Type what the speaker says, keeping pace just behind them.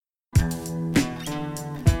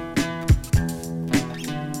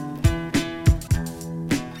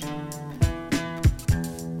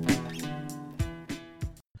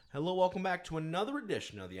Hello, welcome back to another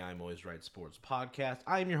edition of the I'm Always Right Sports Podcast.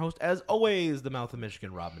 I am your host, as always, the Mouth of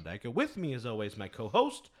Michigan, Rob Mendyka. With me, as always, my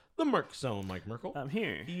co-host, the Merc Zone, Mike Merkel. I'm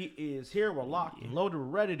here. He is here. We're locked and loaded. We're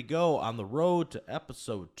ready to go on the road to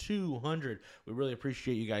episode 200. We really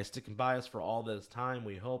appreciate you guys sticking by us for all this time.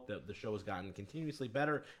 We hope that the show has gotten continuously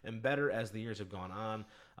better and better as the years have gone on.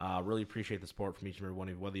 Really appreciate the support from each and every one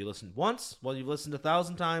of you. Whether you listened once, whether you've listened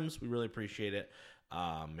 1,000 times, we really appreciate it.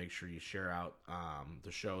 Make sure you share out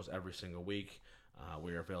the shows every single week.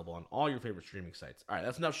 We are available on all your favorite streaming sites. All right,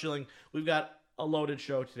 that's enough shilling. We've got a loaded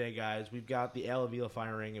show today, guys. We've got the Al Avila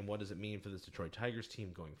firing and what does it mean for this Detroit Tigers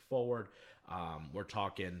team going forward. We're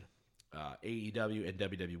talking AEW and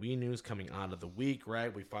WWE news coming out of the week,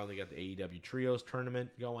 right? We finally got the AEW Trios tournament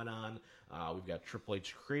going on. We've got Triple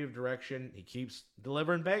H creative direction. He keeps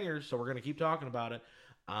delivering bangers, so we're going to keep talking about it.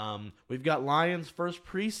 We've got Lions' first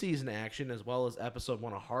preseason action as well as episode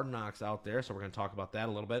 1 of Hard Knocks out there, so we're going to talk about that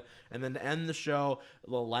a little bit. And then to end the show,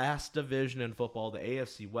 the last division in football, the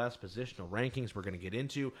AFC West positional rankings we're going to get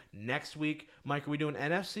into next week. Mike, are we doing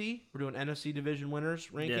NFC? We're doing NFC division winners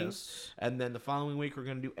rankings. Yes. And then the following week we're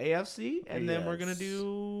going to do AFC, and then we're going to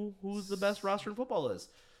do who's the best roster in football is.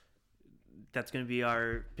 That's going to be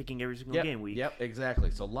our picking every single game week. Yep,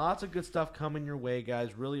 exactly. So lots of good stuff coming your way,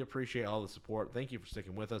 guys. Really appreciate all the support. Thank you for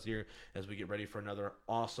sticking with us here as we get ready for another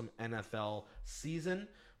awesome NFL season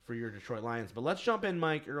for your Detroit Lions. But let's jump in,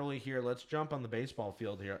 Mike, early here. Let's jump on the baseball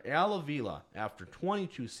field here. Al Avila, after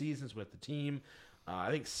 22 seasons with the team,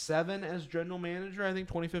 I think 7 as general manager. I think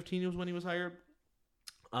 2015 was when he was hired.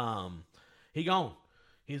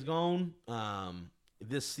 He's gone.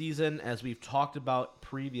 This season, as we've talked about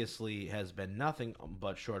previously, has been nothing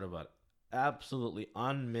but short of an absolutely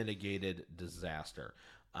unmitigated disaster.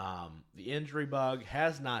 The injury bug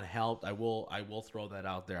has not helped. I will throw that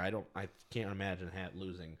out there. I can't imagine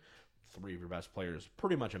losing 3 of your best players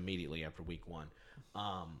pretty much immediately after week 1.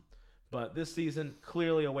 But this season,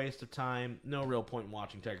 clearly a waste of time. No real point in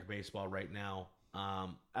watching Tiger baseball right now.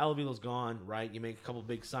 Al Avila's gone, right? You make a couple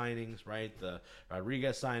big signings, right? The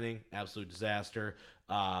Rodriguez signing, absolute disaster.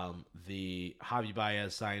 The Javi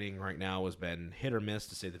Baez signing right now has been hit or miss,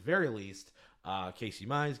 to say the very least. Casey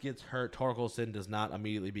Mize gets hurt. Torkelson does not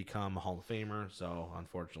immediately become a Hall of Famer, so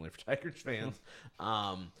unfortunately for Tigers fans.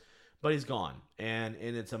 But he's gone. And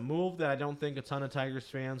it's a move that I don't think a ton of Tigers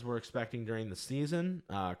fans were expecting during the season.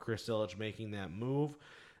 Chris Ilitch making that move.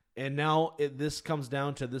 And now this comes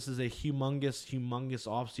down to this is a humongous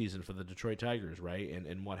offseason for the Detroit Tigers, right?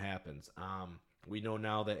 And what happens? We know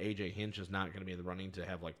now that A.J. Hinch is not going to be in the running to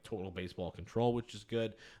have like total baseball control, which is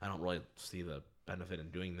good. I don't really see the benefit in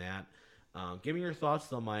doing that. Give me your thoughts,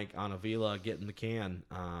 though, Mike, on Avila getting the can.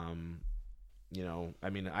 I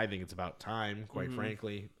think it's about time, quite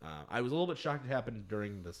frankly. I was a little bit shocked it happened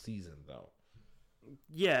during the season, though.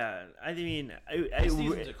 Yeah, I mean, the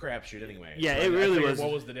season's a crapshoot anyway. Yeah, it really was.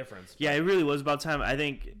 What was the difference? Yeah, it really was about time. I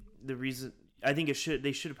think they should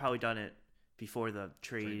have probably done it before the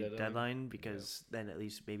trade deadline because then at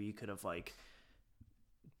least maybe you could have but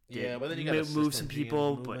then you got to move some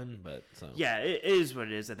people. Yeah, it is what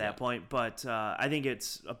it is at that point. But I think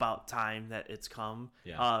it's about time that it's come.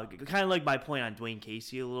 Yeah. Kind of like my point on Dwayne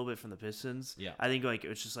Casey a little bit from the Pistons. Yeah. I think it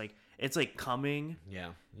was just it's coming. Yeah.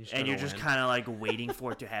 You're just kind of waiting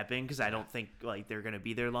for it to happen because I don't think they're going to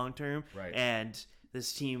be there long term. Right. And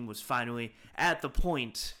this team was finally at the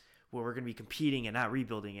point where we're going to be competing and not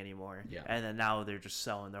rebuilding anymore. Yeah. And then now they're just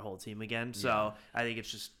selling their whole team again. So I think it's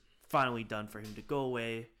just finally done for him to go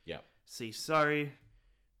away. Yeah. Say sorry.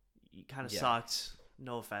 You kind of sucked.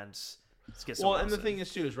 No offense. Let's get and the thing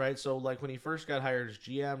is too is right. So when he first got hired as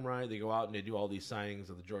GM, right, they go out and they do all these signings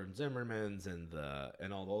of the Jordan Zimmermans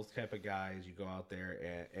and all those type of guys. You go out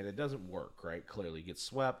there and it doesn't work, right? Clearly, you get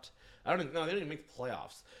swept. They didn't even make the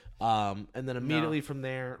playoffs. And then immediately from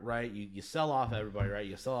there, right, you sell off everybody, right?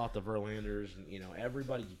 You sell off the Verlanders and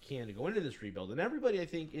everybody you can to go into this rebuild. And everybody, I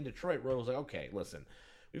think, in Detroit was like, okay, listen.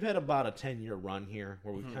 We've had about a 10-year run here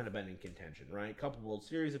where we've kind of been in contention, right? A couple World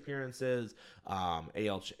Series appearances,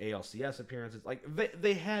 ALCS appearances.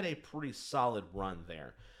 They had a pretty solid run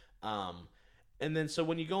there. And then so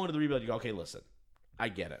when you go into the rebuild, you go, okay, listen, I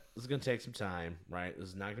get it. This is going to take some time, right? This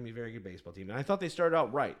is not going to be a very good baseball team. And I thought they started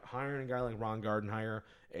out right, hiring a guy like Ron Gardenhire,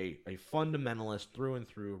 a fundamentalist through and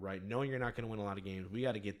through, right? Knowing you're not going to win a lot of games, we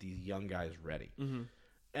got to get these young guys ready. Mm-hmm.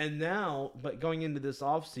 And now, but going into this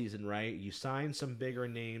offseason, right, you sign some bigger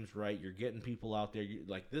names, right? You're getting people out there.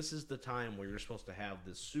 This is the time where you're supposed to have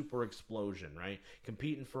this super explosion, right?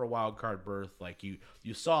 Competing for a wild card berth.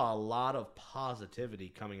 You saw a lot of positivity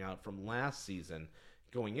coming out from last season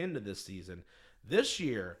going into this season. This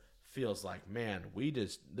year feels like, man,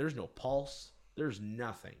 there's no pulse. There's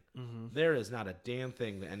nothing. Mm-hmm. There is not a damn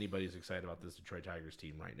thing that anybody's excited about this Detroit Tigers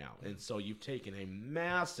team right now. And so you've taken a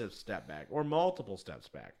massive step back or multiple steps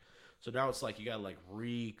back. So now it's like you got to like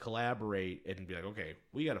re-collaborate and be like, okay,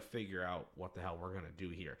 we got to figure out what the hell we're going to do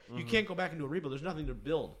here. Mm-hmm. You can't go back into a rebuild. There's nothing to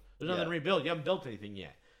build. There's nothing to rebuild. You haven't built anything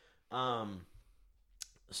yet.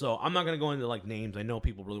 So I'm not going to go into like names. I know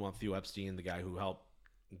people really want Theo Epstein, the guy who helped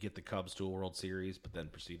get the Cubs to a World Series, but then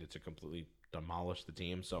proceeded to completely demolish the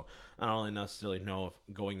team. So I don't really necessarily know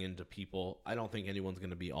if going into people, I don't think anyone's going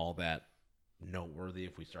to be all that noteworthy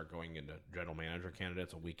if we start going into general manager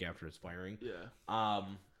candidates a week after his firing. Yeah.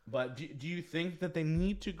 But do you think that they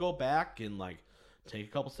need to go back and like take a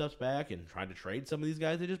couple steps back and try to trade some of these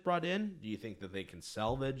guys they just brought in? Do you think that they can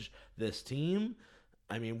salvage this team?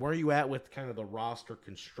 I mean, where are you at with kind of the roster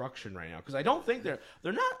construction right now? Because I don't think they're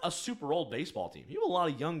not a super old baseball team. You have a lot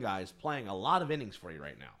of young guys playing a lot of innings for you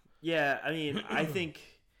right now. Yeah, I mean, I think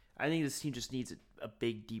this team just needs a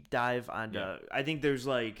big deep dive onto. Yeah. I think there's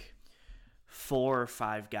like 4 or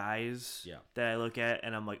 5 guys that I look at,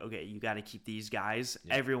 and I'm like, okay, you got to keep these guys.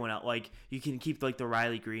 Yeah. Everyone else, like you can keep like the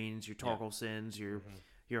Riley Greens, your Torkelsons, your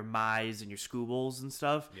Mize and your Skubals and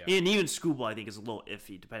stuff. Yeah. And even Skubal, I think, is a little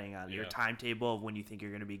iffy depending on your timetable of when you think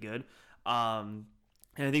you're going to be good. And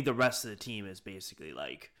I think the rest of the team is basically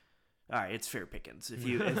like, all right, it's fair pickings. If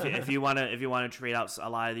you want to trade out a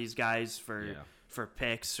lot of these guys for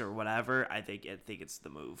picks or whatever, I think it's the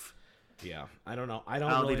move. Yeah, I don't know. I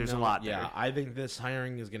don't really think there's a lot there. Yeah, I think this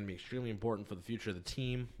hiring is going to be extremely important for the future of the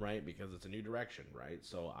team, right? Because it's a new direction, right?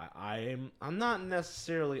 So I'm not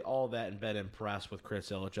necessarily all that in bed impressed with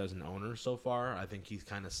Chris Ilitch as an owner so far. I think he's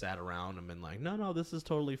kind of sat around and been like, no, this is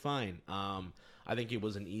totally fine. I think it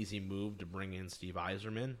was an easy move to bring in Steve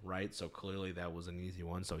Yzerman, right? So clearly that was an easy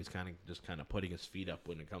one. So he's kind of putting his feet up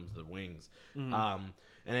when it comes to the wings. Mm-hmm.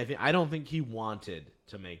 And I don't think he wanted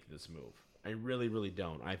to make this move. I really, really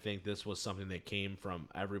don't. I think this was something that came from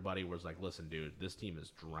everybody was like, listen, dude, this team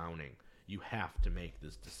is drowning. You have to make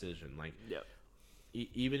this decision. Like,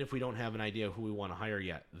 even if we don't have an idea of who we want to hire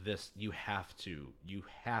yet, you have to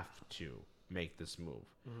make this move.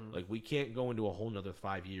 Mm-hmm. Like, we can't go into a whole nother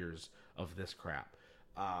 5 years of this crap.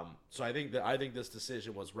 So I think this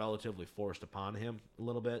decision was relatively forced upon him a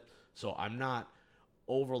little bit. So I'm not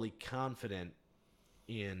overly confident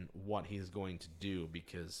in what he's going to do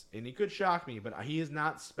and he could shock me, but he has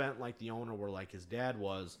not spent like the owner where like his dad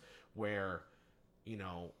was, where, you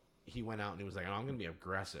know, he went out and he was like, I'm going to be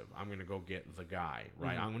aggressive. I'm going to go get the guy,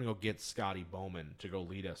 right? Mm-hmm. I'm going to go get Scotty Bowman to go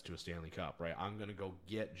lead us to a Stanley Cup, right? I'm going to go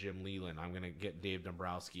get Jim Leland. I'm going to get Dave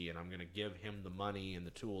Dombrowski, and I'm going to give him the money and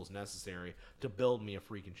the tools necessary to build me a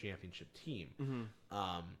freaking championship team.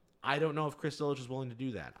 Mm-hmm. I don't know if Chris Ilitch is willing to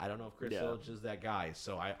do that. I don't know if Chris Ilitch is that guy.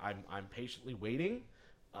 So I'm patiently waiting.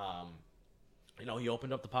 You know, he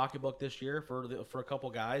opened up the pocketbook this year for a couple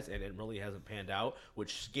guys, and it really hasn't panned out,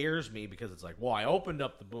 which scares me because it's like, well, I opened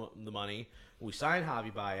up the money. We signed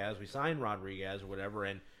Javi Baez, we signed Rodriguez or whatever,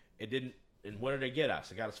 and it didn't. And what did it get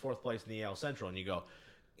us? It got us 4th place in the AL Central, and you go,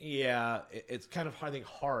 yeah, it's kind of, I think,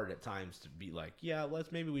 hard at times to be like, yeah,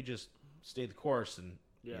 maybe we just stay the course, and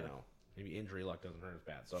you know. Maybe injury luck doesn't hurt as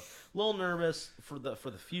bad. So a little nervous for the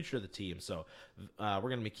future of the team. So we're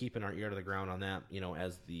going to be keeping our ear to the ground on that, you know,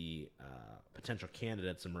 as the potential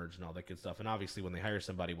candidates emerge and all that good stuff. And obviously when they hire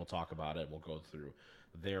somebody, we'll talk about it. We'll go through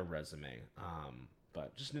their resume.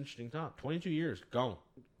 But just an interesting thought. 22 years. Go.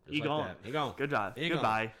 Just you like that. You go. Good job.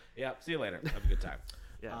 Goodbye. Gone. Yeah. See you later. Have a good time.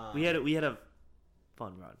 Yeah. We had a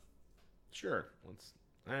fun run. Sure.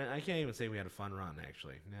 I can't even say we had a fun run,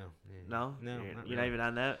 actually. No. You're not even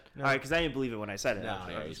on that? No. All right, because I didn't believe it when I said it. No,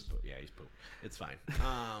 he's poop. It's fine.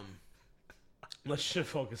 Let's shift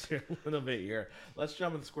focus here a little bit here. Let's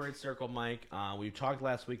jump in the squared circle, Mike. We talked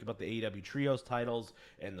last week about the AEW Trios titles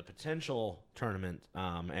and the potential tournament,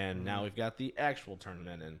 and now we've got the actual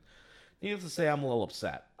tournament. And needless to say, I'm a little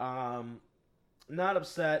upset. Not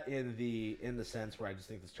upset in the sense where I just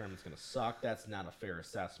think this tournament's going to suck. That's not a fair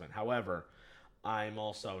assessment. However, I'm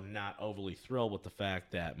also not overly thrilled with the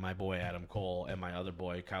fact that my boy Adam Cole and my other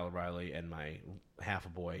boy Kyle O'Reilly and my half a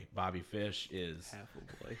boy Bobby Fish is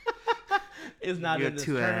not in this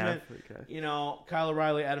tournament. Okay. You know, Kyle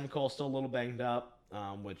O'Reilly, Adam Cole still a little banged up,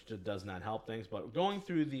 which does not help things. But going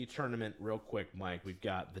through the tournament real quick, Mike, we've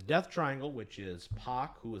got the Death Triangle, which is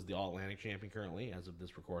Pac, who is the All-Atlantic champion currently as of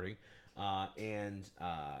this recording, and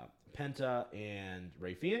Penta and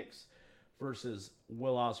Rey Fenix, versus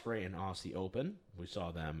Will Ospreay and Aussie Open. We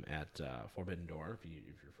saw them at Forbidden Door, if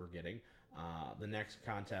you're forgetting. The next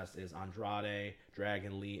contest is Andrade,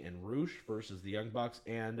 Dragon Lee, and Roosh versus the Young Bucks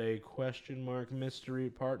and a question mark mystery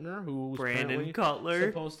partner who was Brandon Cutler,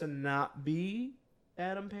 supposed to not be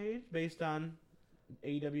Adam Page based on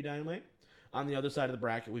AEW Dynamite. On the other side of the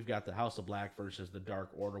bracket, we've got the House of Black versus the Dark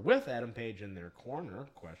Order with Adam Page in their corner,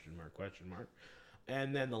 question mark.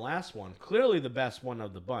 And then the last one, clearly the best one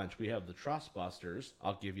of the bunch, we have the Trustbusters.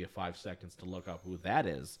 I'll give you 5 seconds to look up who that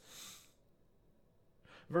is.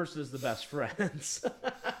 Versus the Best Friends.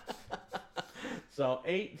 So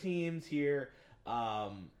 8 teams here.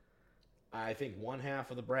 I think one half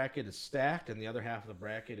of the bracket is stacked, and the other half of the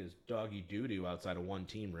bracket is doggy doo-doo outside of one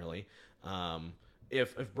team, really.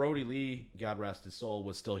 If Brody Lee, God rest his soul,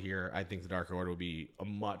 was still here, I think the Dark Order would be a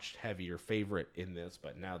much heavier favorite in this,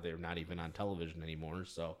 but now they're not even on television anymore.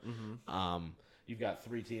 So you've got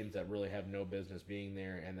 3 teams that really have no business being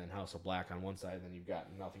there, and then House of Black on one side, and then you've got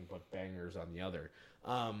nothing but bangers on the other.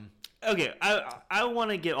 Okay, I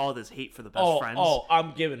want to get all this hate for the Best Friends. Oh,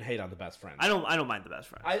 I'm giving hate on the Best Friends. I don't mind the Best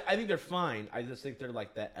Friends. I think they're fine. I just think they're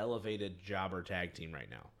like that elevated jobber tag team right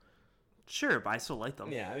now. Sure, but I still like them.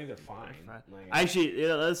 Yeah, I think they're fine. Actually,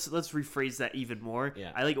 let's rephrase that even more.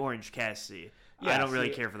 Yeah. I like Orange Cassidy. Yeah, I don't really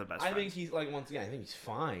care for the Best Friends. I think he's once again, I think he's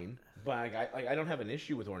fine, but I don't have an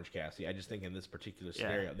issue with Orange Cassidy. I just think in this particular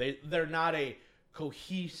scenario, they're not a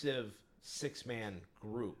cohesive 6-man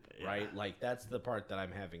group, right? Like that's the part that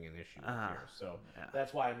I'm having an issue with here. So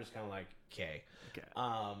that's why I'm just kind of like, okay.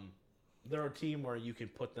 They're a team where you can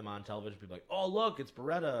put them on television. People are like, oh look, it's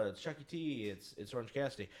Beretta, it's Chucky T, it's Orange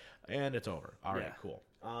Cassidy, and it's over. All right, cool.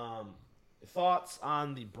 Thoughts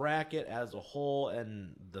on the bracket as a whole,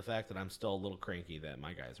 and the fact that I'm still a little cranky that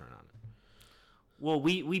my guys aren't on it. Well,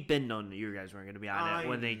 we've been known that you guys weren't going to be on it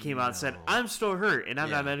when they came out and said, I'm still hurt and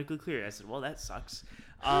I'm not medically clear. I said, well, that sucks.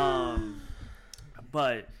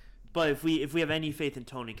 But if we have any faith in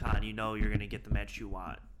Tony Khan, you know you're going to get the match you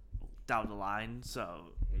want down the line. So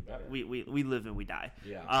we live and we die.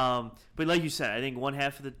 Yeah. But like you said, I think one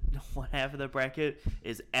half of the bracket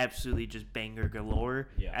is absolutely just banger galore.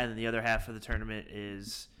 Yeah. And then the other half of the tournament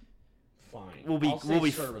is fine. We'll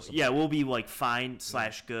be like fine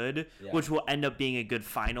 / good, which will end up being a good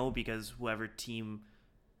final because whoever team,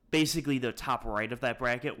 basically the top right of that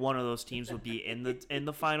bracket, one of those teams would be in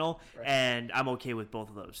the final, right. And I'm okay with both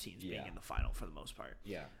of those teams being in the final for the most part.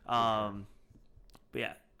 Yeah. But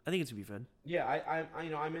yeah, I think it's gonna be fun. Yeah,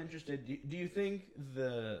 I'm interested. Do you think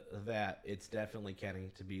that it's definitely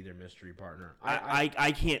Kenny to be their mystery partner?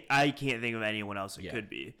 I can't think of anyone else it could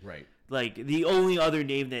be. Right. Like the only other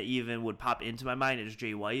name that even would pop into my mind is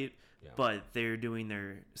Jay White. Yeah. But they're doing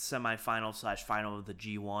their semifinal / final of the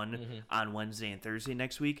G1 on Wednesday and Thursday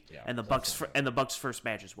next week, and the Bucks first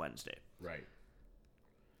match is Wednesday. Right.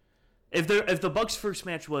 If the Bucks first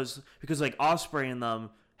match was because like Ospreay and them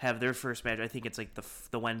have their first match, I think it's like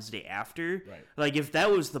the Wednesday after. Right. Like if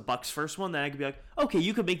that was the Bucks first one, then I could be like, okay,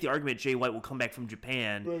 you could make the argument Jay White will come back from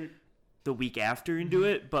Japan the week after and do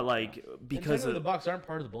it, but like because the Bucks aren't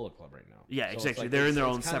part of the Bullet Club right now. Yeah, so exactly. They're in their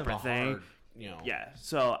own separate thing. Yeah,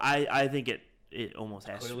 so I think it almost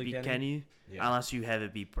has to be Kenny unless you have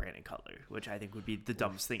it be Brandon Cutler, which I think would be the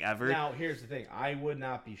dumbest thing ever. Now, here's the thing. I would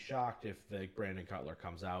not be shocked if Brandon Cutler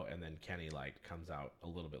comes out and then Kenny comes out a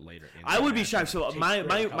little bit later. I would be shocked. So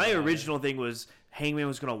my original thing was Hangman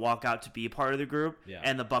was going to walk out to be a part of the group,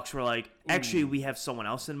 and the Bucks were like, actually, we have someone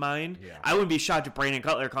else in mind. Yeah. I wouldn't be shocked if Brandon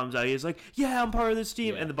Cutler comes out. He's like, yeah, I'm part of this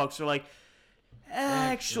team. And the Bucks are like,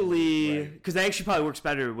 actually, because that actually probably works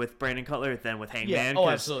better with Brandon Cutler than with Hangman. Yeah. Oh,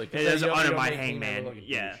 absolutely. It doesn't undermine Hangman.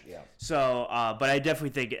 Yeah. So, but I definitely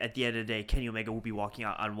think at the end of the day, Kenny Omega will be walking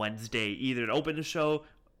out on Wednesday either to open the show,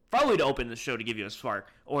 probably to open the show to give you a spark,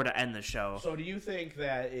 or to end the show. So, do you think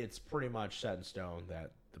that it's pretty much set in stone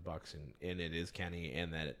that the Bucks and it is Kenny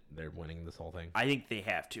and that they're winning this whole thing? I think they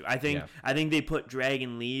have to. I think they put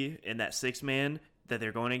Dragon Lee in that 6-man that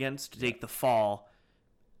they're going against to take the fall.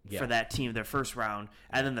 For that team, their first round,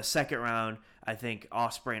 and then the second round, I think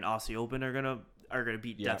Ospreay and Aussie Open are gonna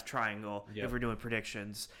beat Death Triangle if we're doing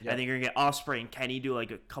predictions. I think you're gonna get Ospreay and Kenny do like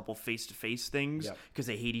a couple face-to-face things because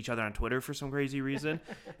they hate each other on Twitter for some crazy reason,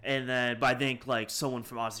 but I think like someone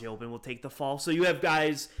from Aussie Open will take the fall. So you have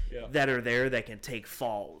guys that are there that can take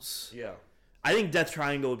falls. Yeah, I think Death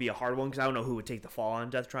Triangle would be a hard one because I don't know who would take the fall on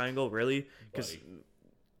Death Triangle really because.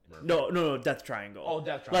 No, Death Triangle. Oh,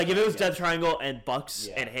 Death Triangle. Like if it was Death Triangle and Bucks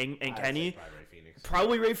and Kenny,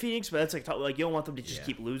 probably Ray Phoenix. But that's like you don't want them to just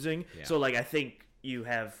keep losing. Yeah. So like I think you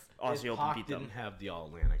have Aussie Open beat them. If Pac didn't have the All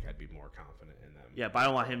Atlantic, I'd be more confident in them. Yeah, but I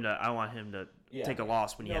don't want him to take a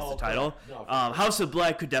loss when he has the title. House of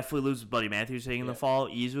Black could definitely lose with Buddy Matthews taking the fall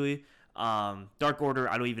easily. Dark Order,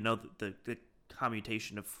 I don't even know the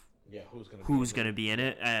commutation of. Yeah, who's going to be in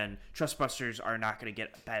it, and Trustbusters are not going to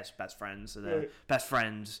get past Best Friends, so the Best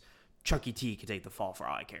Friends, Chucky T could take the fall for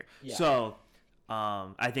all I care. Yeah. So,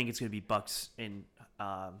 I think it's going to be Bucks and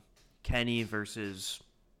Kenny versus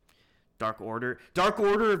Dark Order. Dark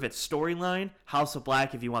Order if it's storyline, House of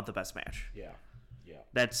Black if you want the best match. Yeah.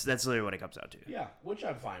 That's literally what it comes out to. Yeah, which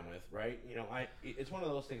I'm fine with, right? You know, it's one of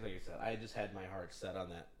those things, like I said, I just had my heart set on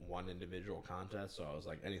that one individual contest, so I was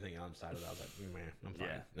like, anything outside of that, I was like, man, I'm fine.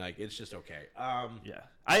 Yeah. Like, it's just okay. Yeah.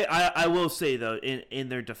 I will say, though, in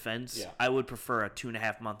their defense, I would prefer a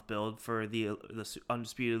 2.5 month build for the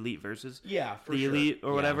Undisputed Elite versus the Elite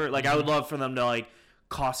or whatever. Like, I would love for them to, like,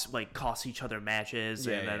 cost each other matches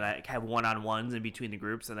and then like have one-on-ones in between the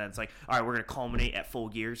groups, and then it's like, all right, we're gonna culminate at Full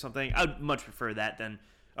Gear or something. I would much prefer that than,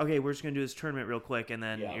 okay, we're just gonna do this tournament real quick and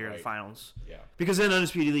then you're in the finals. Because then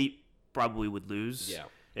Undisputed Elite probably would lose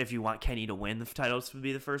if you want Kenny to win the titles to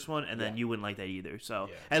be the first one, and then you wouldn't like that either. So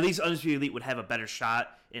at least Undisputed Elite would have a better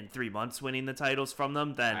shot in 3 months winning the titles from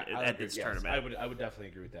them than at this tournament. I would definitely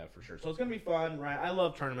agree with that for sure. So it's gonna be fun, right? I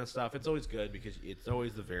love tournament stuff. It's always good because it's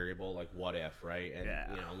always the variable, like what if, right? And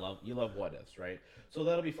you love what ifs, right? So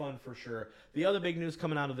that'll be fun for sure. The other big news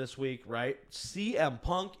coming out of this week, right? CM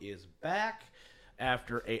Punk is back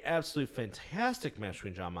after a absolute fantastic match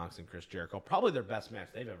between Jon Moxley and Chris Jericho. Probably their best match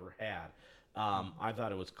they've ever had. I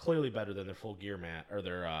thought it was clearly better than their Full Gear match or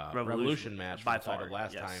their Revolution match by far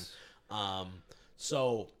last time.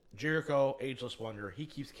 So Jericho, Ageless Wonder, he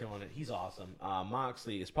keeps killing it. He's awesome.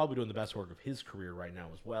 Moxley is probably doing the best work of his career right now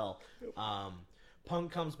as well.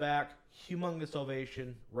 Punk comes back, humongous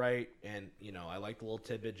ovation, right? And I like the little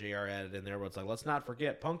tidbit JR added in there where it's like, let's not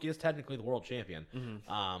forget, Punk is technically the world champion.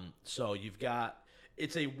 So you've got,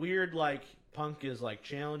 it's a weird Punk is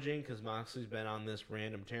challenging because Moxley's been on this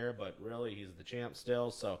random tear, but really he's the champ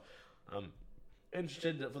still. So I'm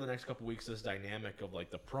interested for the next couple weeks this dynamic of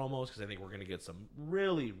the promos, because I think we're going to get some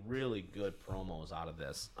really, really good promos out of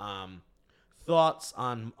this. Thoughts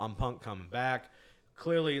on Punk coming back?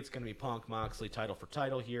 Clearly it's going to be Punk Moxley title for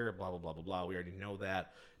title here. Blah blah blah blah blah. We already know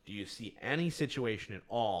that. Do you see any situation at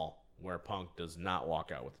all where Punk does not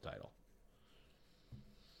walk out with the title?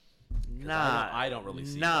 I don't really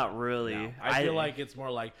see Not really. No. I feel like it's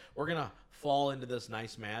more like we're going to fall into this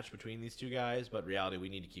nice match between these two guys, but in reality, we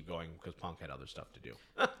need to keep going because Punk had other stuff to do.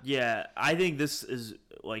 Yeah, I think this is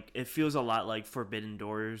it feels a lot like Forbidden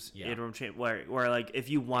Doors interim champ, where if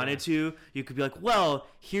you wanted to, you could be like, well,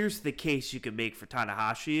 here's the case you could make for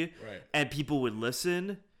Tanahashi, right? And people would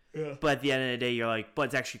listen. Yeah. But at the end of the day, you're like, but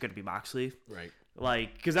it's actually going to be Moxley, right?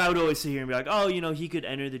 Because I would always sit here and be like, oh, he could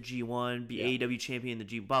enter the G1, be AEW champion, the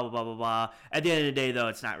G, blah, blah, blah, blah, blah. At the end of the day, though,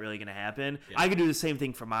 it's not really going to happen. Yeah. I could do the same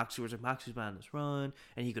thing for Moxley, where Moxley's been on this run,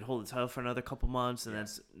 and he could hold the title for another couple months, and then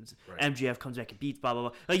MJF comes back and beats, blah,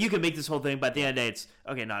 blah, blah. You can make this whole thing, but at the end of the day, it's,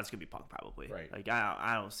 okay, no, it's going to be Punk, probably. Right.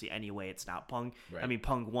 I don't see any way it's not Punk. Right. I mean,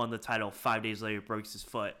 Punk won the title 5 days later, breaks his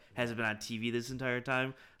foot, hasn't been on TV this entire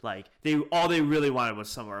time. All they really wanted was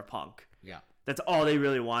Summer of Punk. Yeah. That's all they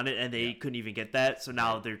really wanted, and they couldn't even get that. So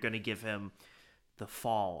now they're going to give him the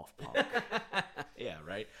fall of Punk. Yeah,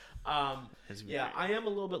 right. I am a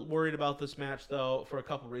little bit worried about this match, though, for a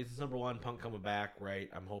couple reasons. Number one, Punk coming back, right?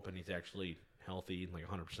 I'm hoping he's actually healthy,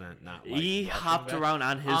 100%. Not he hopped around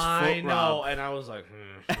on his foot. I know, and I was like,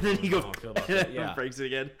 and then he goes, yeah. breaks it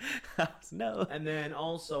again. No. And then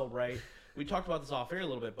also, right, we talked about this off air a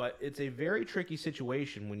little bit, but it's a very tricky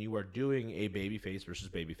situation when you are doing a babyface versus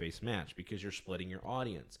babyface match because you're splitting your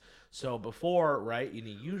audience. So before, right, in a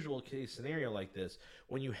usual case scenario like this,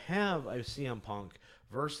 when you have a CM Punk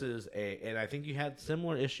versus and I think you had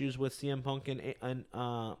similar issues with CM Punk and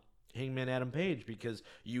Hangman Adam Page, because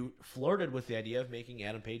you flirted with the idea of making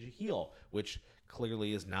Adam Page a heel, which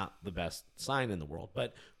clearly is not the best sign in the world.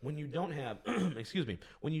 But when you don't have,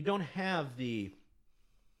 when you don't have the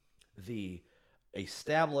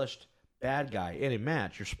established bad guy in a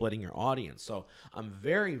match, you're splitting your audience. So I'm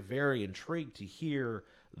very, very intrigued to hear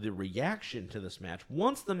the reaction to this match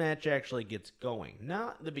once the match actually gets going.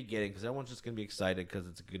 Not the beginning, because everyone's just going to be excited because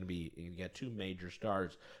it's going to be, you got two major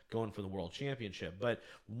stars going for the world championship. But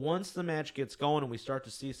once the match gets going and we start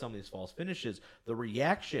to see some of these false finishes, the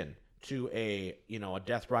reaction to a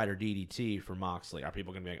Death Rider DDT for Moxley, are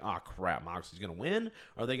people going to be like, oh crap, Moxley's going to win?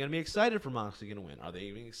 Are they going to be excited for Moxley going to win? Are they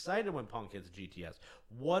even excited when Punk hits GTS?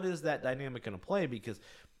 What is that dynamic going to play? Because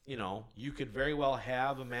you could very well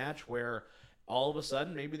have a match where all of a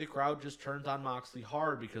sudden maybe the crowd just turns on Moxley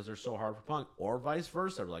hard because they're so hard for Punk, or vice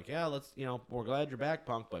versa. They're like, yeah, let's, we're glad you're back,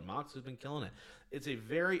 Punk, but Moxley's been killing it. It's a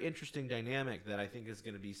very interesting dynamic that I think is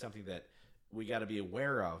going to be something that we got to be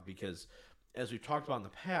aware of, because as we've talked about in the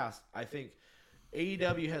past, I think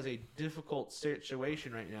AEW has a difficult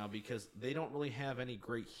situation right now because they don't really have any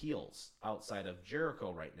great heels outside of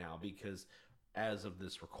Jericho right now, because as of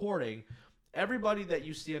this recording, everybody that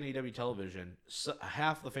you see on AEW television,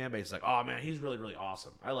 half the fan base is like, oh man, he's really, really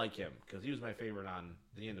awesome. I like him because he was my favorite on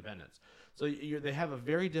the Independents. So they have a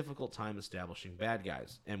very difficult time establishing bad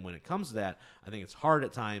guys. And when it comes to that, I think it's hard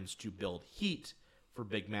at times to build heat for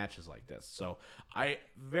big matches like this. So I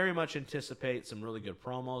very much anticipate some really good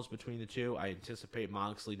promos between the two. I anticipate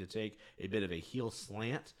Moxley to take a bit of a heel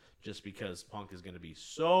slant just because Punk is going to be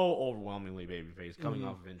so overwhelmingly babyface coming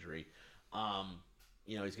off of injury.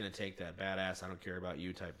 He's going to take that badass, I don't care about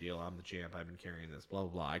you type deal. I'm the champ. I've been carrying this, blah, blah,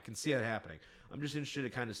 blah. I can see that happening. I'm just interested to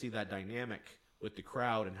kind of see that dynamic with the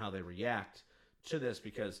crowd and how they react to this,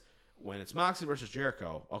 because when it's Moxley versus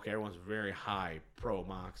Jericho, okay, everyone's very high pro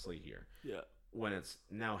Moxley here. Yeah. When it's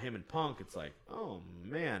now him and Punk, it's like, oh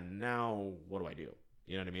man, now what do I do?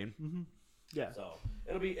 You know what I mean? Mm-hmm. Yeah. So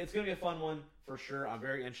it's gonna be a fun one for sure. I'm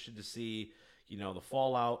very interested to see, the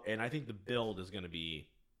fallout, and I think the build is gonna be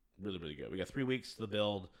really, really good. We got 3 weeks to the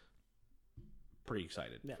build. Pretty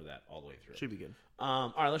excited for that all the way through. Should be good.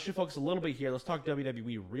 All right, let's just focus a little bit here. Let's talk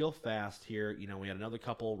WWE real fast here. We had another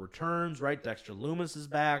couple returns, right? Dexter Lumis is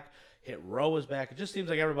back. Hit Row is back. It just seems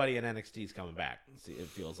like everybody in NXT is coming back. It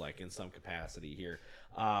feels like in some capacity here.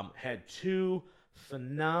 Had 2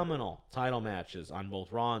 phenomenal title matches on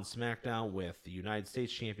both Raw and SmackDown with the United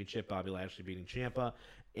States Championship, Bobby Lashley beating Ciampa,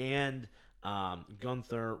 and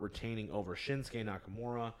Gunther retaining over Shinsuke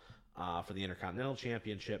Nakamura for the Intercontinental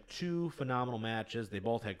Championship. 2 phenomenal matches. They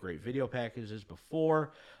both had great video packages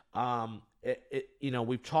before.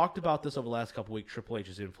 We've talked about this over the last couple weeks, Triple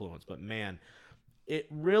H's influence, but man, it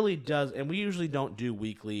really does, and we usually don't do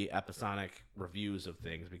weekly episodic reviews of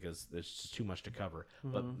things because there's just too much to cover.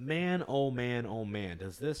 Mm-hmm. But man, oh man,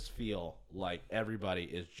 does this feel like everybody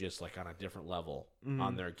is just like on a different level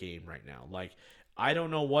on their game right now. Like, I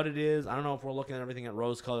don't know what it is. I don't know if we're looking at everything at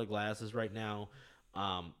rose-colored glasses right now.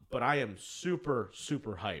 But I am super,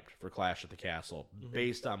 super hyped for Clash at the Castle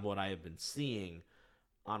based on what I have been seeing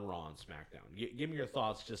on Raw and SmackDown. Give me your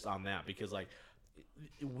thoughts just on that, because like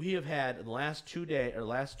we have had in the last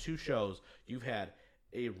 2 shows, you've had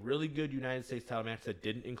a really good United States title match that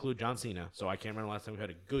didn't include John Cena, so I can't remember the last time we had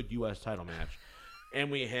a good U.S. title match,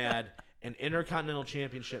 and we had an Intercontinental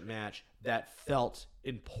Championship match that felt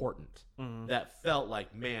important, that felt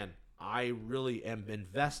like, man, I really am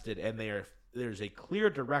invested, and there's a clear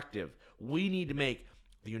directive. We need to make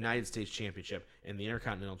the United States Championship and the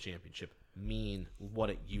Intercontinental Championship mean what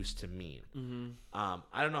it used to mean. I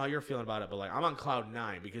don't know how you're feeling about it, but like I'm on cloud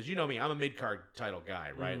 9 because you know me, I'm a mid-card title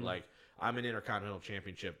guy, right? Like I'm an Intercontinental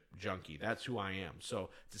Championship junkie. That's who I am.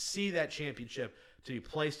 So to see that championship to be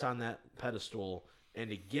placed on that pedestal and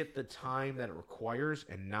to get the time that it requires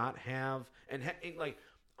and not have and like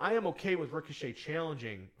I am okay with Ricochet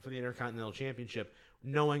challenging for the Intercontinental Championship,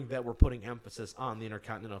 knowing that we're putting emphasis on the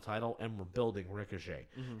Intercontinental title and we're building Ricochet.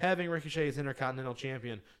 Having Ricochet as Intercontinental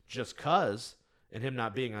Champion just cause, and him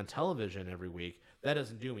not being on television every week, that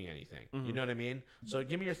doesn't do me anything. You know what I mean? So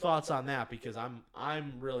give me your thoughts on that, because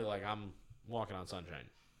I'm really like I'm walking on sunshine.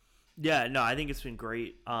 Yeah, no, I think it's been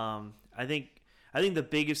great. I think the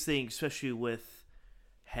biggest thing, especially with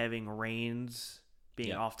having Reigns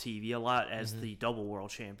being off TV a lot as the double world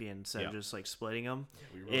champion instead of just like splitting them,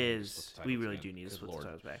 we really do need to split the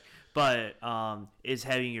titles back. But is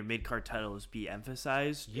having your mid card titles be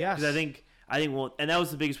emphasized? Yes, because I think and that was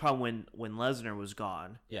the biggest problem when Lesnar was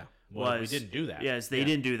gone. Yeah, well, we didn't do that. Yes, they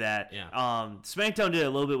didn't do that. Yeah. SmackDown did a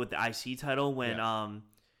little bit with the IC title when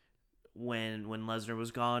Lesnar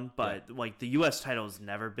was gone, but like the U.S. title has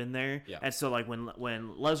never been there, and so like when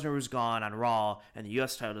Lesnar was gone on Raw and the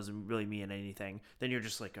U.S. title doesn't really mean anything, then you're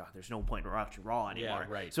just like, oh, there's no point in watching Raw anymore.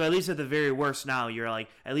 Yeah, right. So at least at the very worst now, you're like,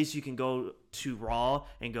 at least you can go to Raw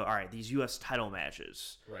and go, all right, these U.S. title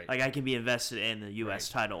matches, right? Like I can be invested in the U.S.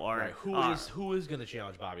 title. Or who is going to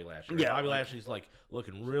challenge Bobby Lashley? Right? Yeah, Bobby Lashley's like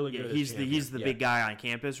looking really good. He's the big guy on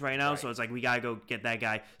campus right now, so it's like we gotta go get that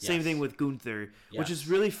guy. Same thing with Gunther, which is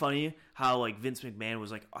really funny how like Vince McMahon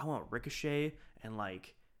was like, I want Ricochet and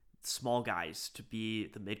like small guys to be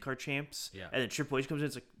the mid card champs, and then Triple H comes in,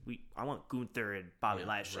 it's like I want Gunther and Bobby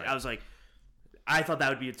Lashley. I was like, I thought that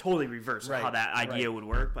would be a totally reverse of how that idea would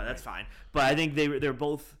work, but that's fine. But I think they're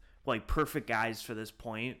both like perfect guys for this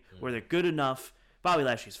point where they're good enough. Bobby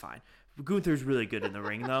Lashley's fine. Gunther's really good in the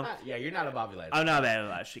ring, though. Yeah, you're not a Bobby Lashley. I'm not a Bobby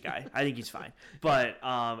Lashley guy. I think he's fine. But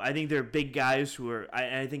I think they're big guys who are...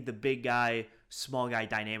 I think the big guy, small guy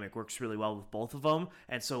dynamic works really well with both of them.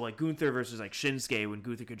 And so, like, Gunther versus, like, Shinsuke, when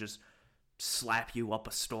Gunther could just slap you up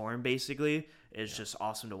a storm, basically, is just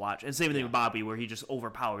awesome to watch. And same thing with Bobby, where he just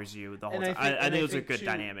overpowers you the whole time. I think those are good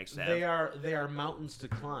dynamics to have. They are mountains to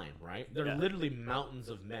climb, right? They're literally mountains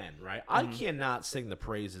of men, right? I cannot sing the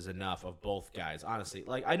praises enough of both guys, honestly.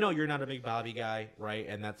 Like, I know you're not a big Bobby guy, right?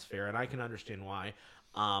 And that's fair, and I can understand why.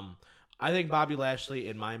 I think Bobby Lashley,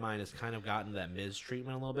 in my mind, has kind of gotten that Miz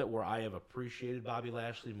treatment a little bit, where I have appreciated Bobby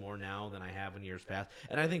Lashley more now than I have in years past.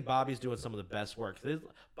 And I think Bobby's doing some of the best work.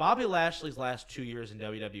 Bobby Lashley's last 2 years in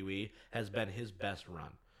WWE has been his best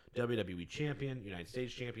run. WWE champion, United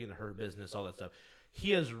States champion, the Hurt Business, all that stuff.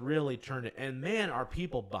 He has really turned it. And, man, are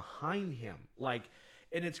people behind him. Like,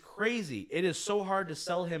 and it's crazy. It is so hard to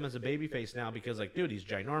sell him as a babyface now because, like, dude, he's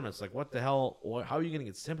ginormous. Like, what the hell? How are you going to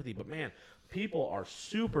get sympathy? But, man, people are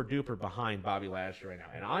super duper behind Bobby Lashley right now,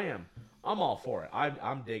 and I'm all for it.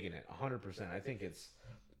 I'm digging it 100%. I think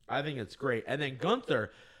it's great. And then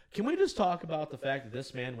Gunther, can we just talk about the fact that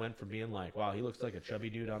this man went from being like, wow, he looks like a chubby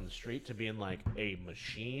dude on the street, to being like a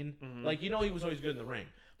machine? Like, he was always good in the ring,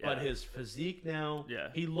 but his physique now,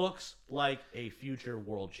 he looks like a future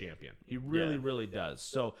world champion. He really does.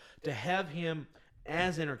 So to have him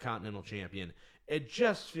as Intercontinental Champion, it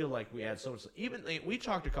just feels like we had so much. Even we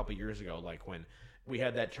talked a couple years ago, like when we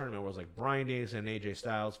had that tournament where it was like Bryan Danielson and AJ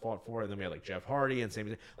Styles fought for it, and then we had like Jeff Hardy and same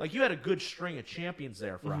thing. Like, you had a good string of champions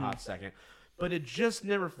there for a hot second, but it just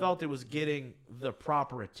never felt it was getting the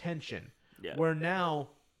proper attention. Yeah. Where now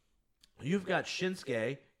you've got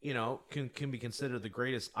Shinsuke, can be considered the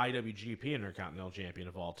greatest IWGP Intercontinental Champion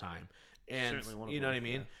of all time, and you know what I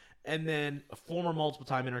mean. Yeah. And then a former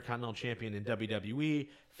multiple-time Intercontinental Champion in WWE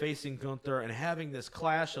facing Gunther, and having this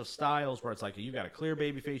clash of styles where it's like, you got a clear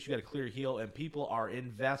babyface, you got a clear heel, and people are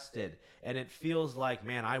invested. And it feels like,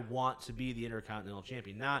 man, I want to be the Intercontinental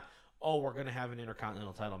Champion. Not, we're going to have an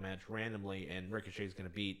Intercontinental title match randomly, and Ricochet's going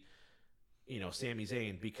to beat, Sami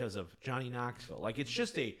Zayn because of Johnny Knoxville. Like, it's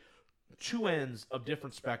just two ends of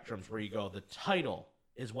different spectrums where you go, the title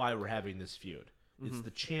is why we're having this feud. It's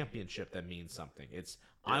the championship that means something.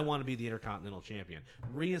 I want to be the Intercontinental Champion.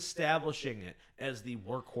 Reestablishing it as the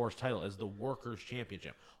workhorse title, as the Workers'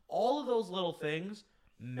 Championship. All of those little things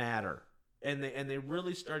matter. And they're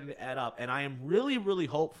really starting to add up. And I am really, really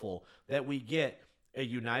hopeful that we get a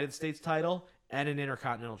United States title and an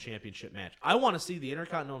Intercontinental Championship match. I want to see the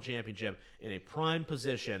Intercontinental Championship in a prime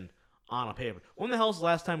position on a pay-per-view. When the hell was the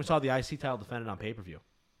last time we saw the IC title defended on pay-per-view?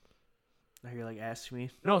 Now you're like asking me.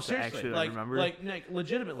 No, seriously, remember? Like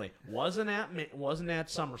legitimately, wasn't at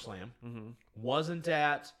SummerSlam. Wasn't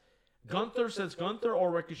at Gunther, since Gunther or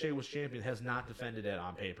Ricochet was champion, has not defended it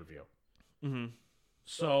on pay-per-view.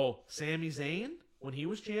 So Sami Zayn, when he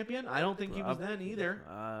was champion, I don't think he was then either.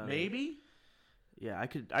 Maybe. Yeah, I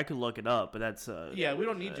could look it up, but that's yeah, we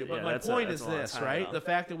don't need to. But my point is this, right? The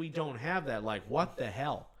fact that we don't have that, like, what the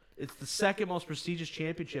hell? It's the second most prestigious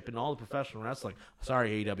championship in all of professional wrestling.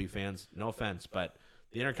 Sorry, AEW fans, no offense, but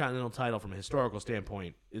the Intercontinental title from a historical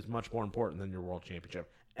standpoint is much more important than your World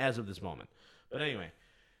Championship as of this moment. But anyway,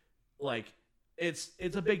 like, it's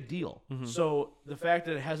a big deal. So the fact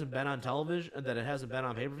that it hasn't been on television and that it hasn't been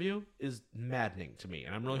on pay-per-view is maddening to me,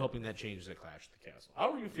 and I'm really hoping that changes at Clash of the Castle.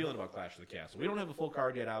 How are you feeling about Clash of the Castle? We don't have a full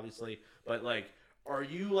card yet, obviously, but, like, are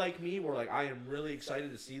you like me, where, like, I am really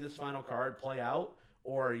excited to see this final card play out?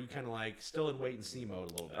 Or are you kind of like still in wait and see mode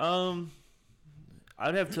a little bit?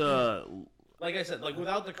 I'd have to, like I said, like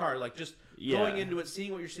without the card, like just going into it,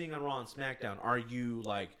 seeing what you're seeing on Raw and SmackDown. Are you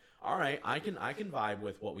like, all right, I can vibe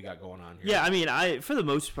with what we got going on here? Yeah, I mean, for the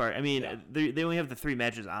most part, I mean, they only have the 3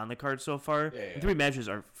 matches on the card so far. Yeah. The 3 matches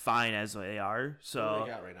are fine as they are. So what do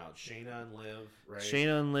they got right now? It's Shayna and Liv, right?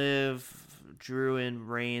 Shayna and Liv, Drew and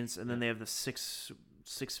Reigns, and then they have the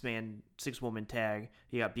six-woman tag.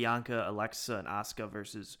 You got Bianca, Alexa, and Asuka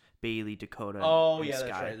versus Bayley, Dakota. Oh yeah,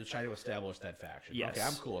 that's right. They're trying to establish that faction. Yes. Okay,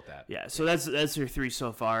 I'm cool with that. Yeah, so that's their 3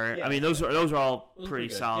 so far. Yeah, I mean, those are all pretty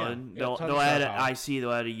solid. Yeah. They'll add an IC,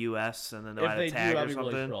 they'll add a US, and then they'll add a tag or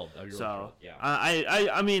something. Really thrilled. Really thrilled. Yeah.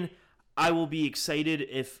 I mean, I will be excited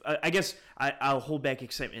if I guess I'll hold back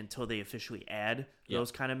excitement until they officially add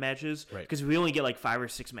those kind of matches. Because if we only get like 5 or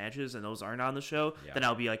 6 matches and those aren't on the show, then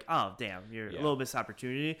I'll be like, oh damn, you're a little missed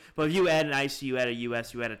opportunity. But if you add an IC, you add a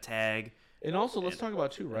US, you add a tag. And also, let's talk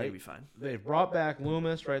about too, right? It'll be fine. They brought back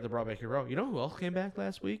Loomis, right? They brought back Hero. You know who else came back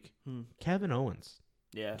last week? Kevin Owens.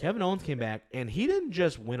 Yeah. Kevin Owens came back, and he didn't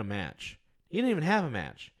just win a match. He didn't even have a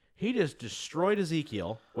match. He just destroyed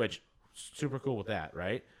Ezekiel, which super cool with that,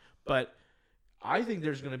 right? But I think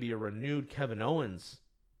there's going to be a renewed Kevin Owens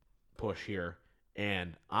push here,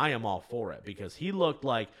 and I am all for it because he looked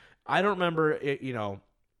like, I don't remember it,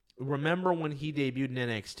 remember when he debuted in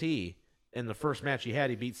NXT in the first match he had,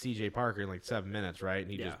 he beat C.J. Parker in like 7 minutes, right? And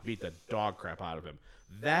he just beat the dog crap out of him.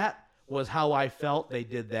 That was how I felt they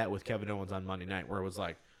did that with Kevin Owens on Monday night, where it was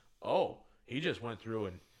like, oh, he just went through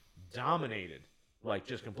and dominated. Like,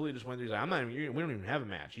 just completely just went through. He's like, we don't even have a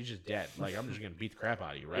match. He's just dead. Like, I'm just going to beat the crap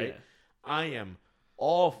out of you, right? Yeah. I am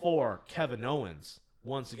all for Kevin Owens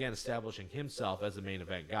once again establishing himself as a main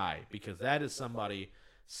event guy, because that is somebody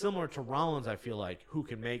similar to Rollins, I feel like, who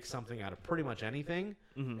can make something out of pretty much anything,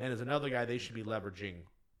 and is another guy they should be leveraging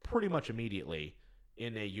pretty much immediately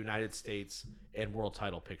in a United States and world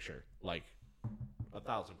title picture. Like,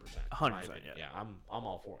 1,000%. 100%. Yeah, I'm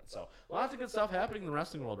all for it. So lots of good stuff happening in the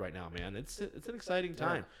wrestling world right now, man. It's an exciting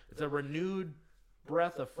time. Yeah. It's a renewed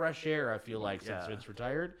breath of fresh air, I feel like, since Vince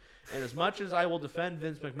retired. And as much as I will defend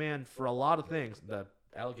Vince McMahon for a lot of things, the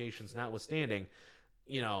allegations notwithstanding,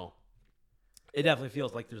 you know, it definitely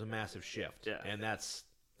feels like there's a massive shift. Yeah. And that's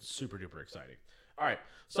super duper exciting. All right.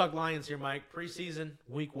 Suck Lions here, Mike. Preseason,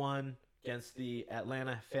 week 1 against the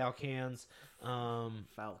Atlanta Falcons.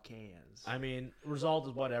 Falcons. I mean, result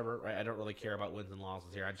is whatever, right? I don't really care about wins and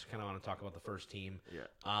losses here. I just kind of want to talk about the first team.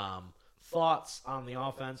 Yeah. Thoughts on the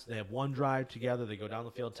offense? They have one drive together. They go down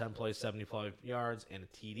the field, 10 plays, 75 yards, and a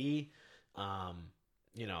TD.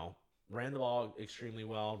 You know, ran the ball extremely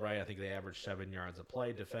well, right? I think they averaged 7 yards a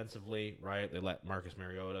play defensively, right? They let Marcus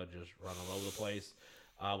Mariota just run all over the place,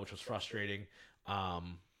 which was frustrating.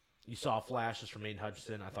 You saw flashes from Aiden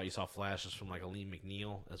Hutchinson. I thought you saw flashes from like Aleem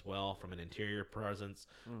McNeil as well from an interior presence.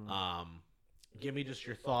 Give me just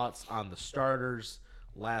your thoughts on the starters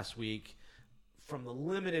last week from the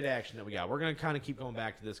limited action that we got. We're going to kind of keep going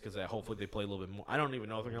back to this because hopefully they play a little bit more. I don't even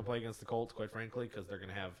know if they're going to play against the Colts, quite frankly, because they're going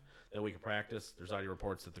to have that week of practice. There's already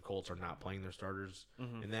reports that the Colts are not playing their starters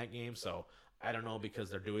in that game. So I don't know, because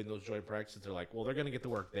they're doing those joint practices. They're like, well, they're going to get the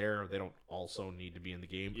work there. They don't also need to be in the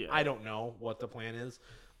game. Yeah. I don't know what the plan is.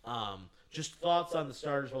 Just thoughts on the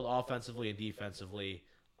starters, both offensively and defensively,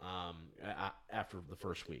 after the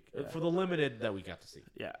first week for the limited that we got to see.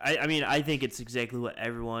 Yeah, I mean, I think it's exactly what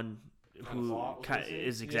everyone who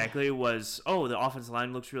is exactly was. Oh, the offensive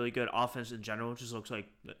line looks really good. Offense in general just looks like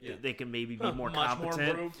they can maybe be more competent. More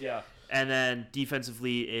improved, yeah. And then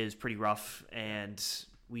defensively is pretty rough, and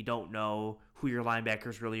we don't know who your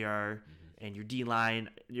linebackers really are, and your D line.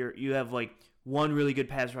 You have like one really good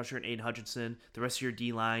pass rusher in Aiden Hutchinson. The rest of your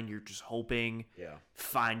D-line, you're just hoping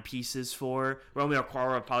find pieces for. Romeo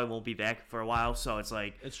Okwara probably won't be back for a while, so it's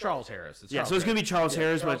like... It's Charles Harris. So it's going to be Charles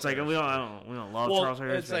Harris, but it's like, we don't love Charles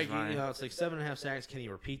Harris. It's like, it's like 7.5 sacks. Can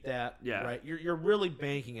you repeat that? Yeah. Right? You're really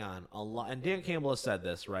banking on a lot, and Dan Campbell has said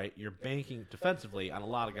this, right? You're banking defensively on a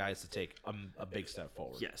lot of guys to take a big step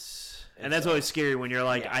forward. Yes. And that's always scary when you're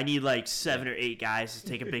like, I need like 7 or 8 guys to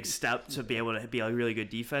take a big step to be able to be a really good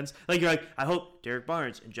defense. Like, you're like, I hope Derek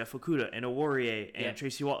Barnes and Jeff Okudah and Owarrior and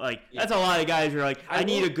Tracy Wall, like, that's a lot of guys who are like, I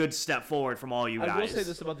need a good step forward from all you guys. I will say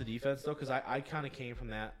this about the defense, though, because I kind of came from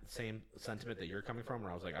that same sentiment that you're coming from,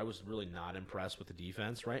 where I was like, I was really not impressed with the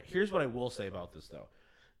defense, right? Here's what I will say about this, though.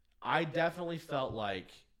 I definitely felt like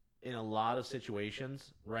in a lot of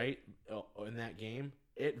situations, right, in that game,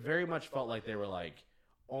 it very much felt like they were like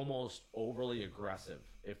almost overly aggressive,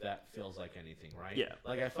 if that feels like anything, right? Yeah.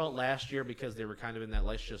 Like I felt last year because they were kind of in that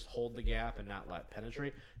let's just hold the gap and not let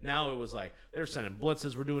penetrate. Now it was like they're sending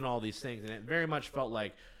blitzes, we're doing all these things, and it very much felt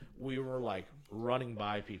like we were like running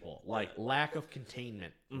by people. Like lack of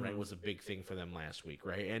containment, right, was a big thing for them last week,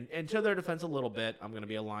 right? And to their defense a little bit, I'm going to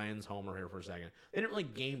be a Lions homer here for a second. They didn't really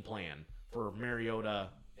game plan for Mariota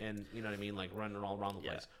and, you know what I mean, like running all around the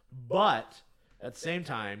place. But at the same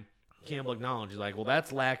time, Campbell acknowledges, like, well,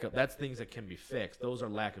 that's things that can be fixed. Those are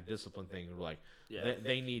lack of discipline things. We're like,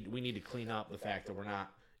 we need to clean up the fact that we're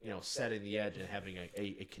not, setting the edge and having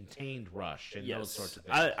a contained rush and those sorts of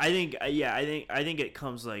things. I think it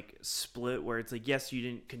comes like split where it's like, yes, you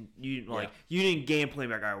didn't game plan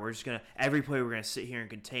like, all right, we're just gonna every play we're gonna sit here and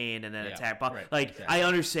contain and then attack. Right, like exactly. I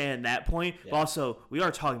understand that point, but also we are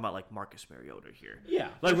talking about like Marcus Mariota here. Yeah,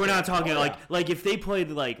 like we're not talking like if they played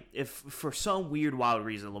like if for some weird wild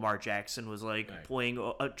reason Lamar Jackson was like playing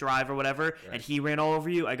a drive or whatever and he ran all over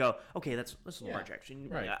you, I go, okay, that's Lamar Jackson.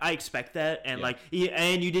 Right. I expect that, and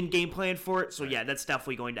and you didn't game plan for it, so that's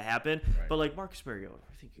definitely going to happen. Right. But like Marcus Mariota,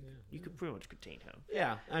 I think you could pretty much contain him.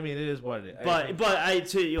 Yeah, I mean it is what it is. But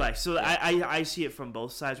I see it from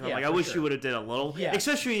both sides. Where I wish you would have did a little,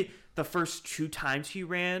 especially the first 2 times he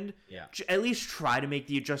ran. Yeah, at least try to make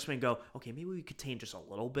the adjustment. And go, okay, maybe we contain just a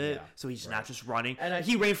little bit, so he's not just running. And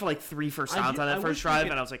he ran for like 3 first downs on that first drive,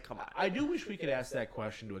 and I was like, come on. I do wish we could ask that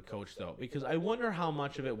question to a coach though, because I wonder how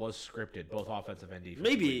much of it was scripted, both offensive and defensive.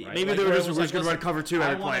 Maybe there was just going to run cover 2.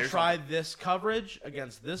 I want to try this coverage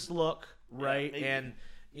against this look, right? And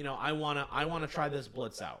I wanna try this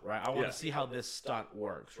blitz out, right? I want to see how this stunt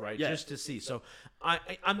works, right? Just to see. So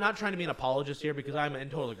I'm not trying to be an apologist here because I'm in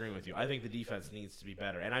total agreement with you. I think the defense needs to be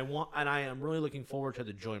better, and I am really looking forward to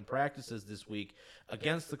the joint practices this week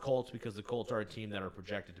against the Colts because the Colts are a team that are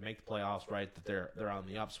projected to make the playoffs, right? That they're on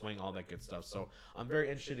the upswing, all that good stuff. So I'm very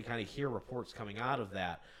interested to kind of hear reports coming out of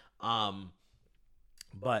that.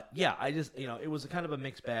 But yeah, I just it was kind of a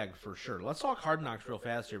mixed bag for sure. Let's talk Hard Knocks real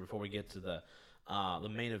fast here before we get to the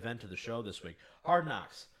main event of the show this week. Hard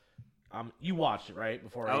Knocks. You watched it, right?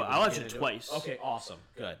 Before I watched it twice. Okay, awesome,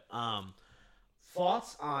 good.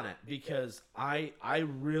 Thoughts on it because I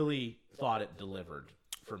really thought it delivered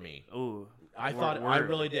for me. Ooh. I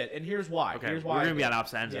really did, and here's why. Okay, here's why we're gonna be on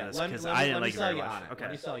opposite ends of this because I didn't like it very much. Okay,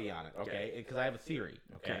 let me sell you on it. Okay, because I have a theory.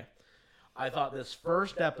 Okay, I thought this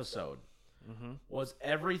first episode was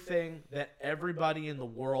everything that everybody in the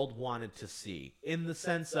world wanted to see, in the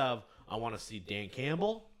sense of I want to see Dan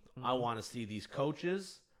Campbell, I want to see these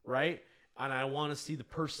coaches, right, and I want to see the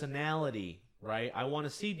personality, right. I want to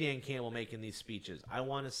see Dan Campbell making these speeches. I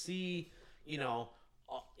want to see,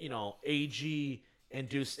 AG and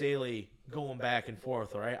Deuce Staley going back and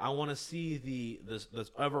forth, all right? I want to see this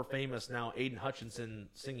ever famous now Aiden Hutchinson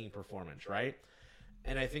singing performance, right?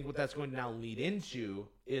 And I think what that's going to now lead into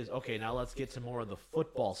is, okay, now let's get to more of the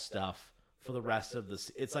football stuff for the rest of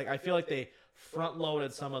this. It's like I feel like they front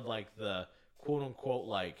loaded some of like the quote unquote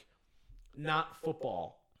like not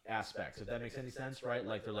football aspects, if that makes any sense, right?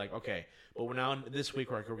 Like they're like, okay, but we're now this week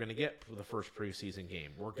we're going to get the first preseason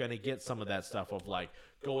game. We're going to get some of that stuff of like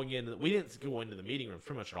going into we didn't go into the meeting rooms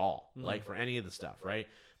pretty much at all, like for any of the stuff, right?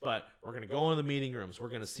 But we're going to go into the meeting rooms. We're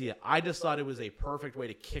going to see it. I just thought it was a perfect way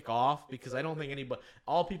to kick off because I don't think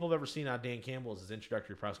all people have ever seen out of Dan Campbell is his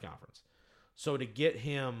introductory press conference. So to get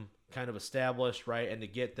him kind of established, right, and to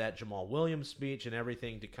get that Jamal Williams speech and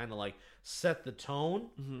everything to kind of like set the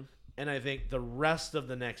tone. And I think the rest of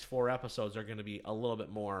the next 4 episodes are going to be a little bit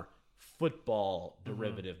more football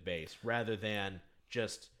derivative based rather than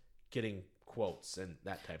just getting quotes and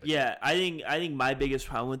that type of thing. Yeah, I think my biggest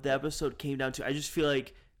problem with the episode came down to I just feel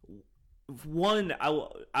like one,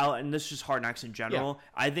 and this is just Hard Knocks in general.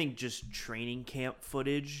 Yeah. I think just training camp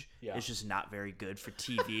footage is just not very good for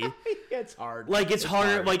TV. It's hard. Like it's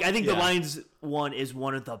hard. Like I think the Lions one is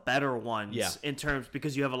one of the better ones in terms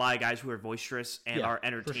because you have a lot of guys who are boisterous and are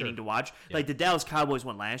entertaining to watch. Yeah. Like the Dallas Cowboys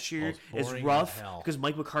one last year is rough because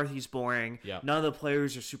Mike McCarthy's boring. Yeah. None of the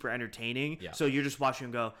players are super entertaining. Yeah. So you're just watching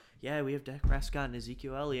them go, yeah, we have Dak Prescott and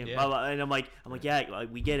Ezekiel Elliott, and blah, blah, and I'm like, yeah,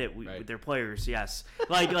 we get it. They're players, yes.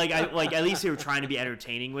 Like at least they were trying to be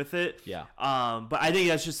entertaining with it. Yeah. But I think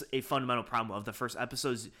that's just a fundamental problem of the first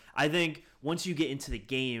episodes. I think once you get into the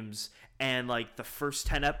games and like the first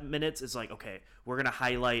 10 minutes is like, okay, we're gonna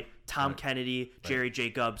highlight Tom Kennedy, Jerry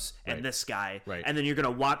Jacobs, and this guy, and then you're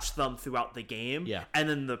gonna watch them throughout the game, and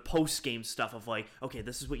then the post game stuff of like, okay,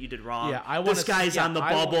 this is what you did wrong. Yeah, this guy's on the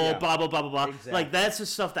bubble, blah blah blah blah blah. Exactly. Like that's the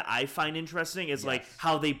stuff that I find interesting is like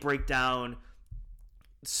how they break down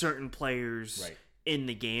certain players. In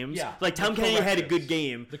the games. Yeah. Like Tom Kennedy had a good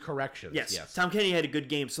game. The corrections. Yes. Tom Kennedy had a good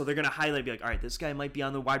game, so they're going to highlight, be like, all right, this guy might be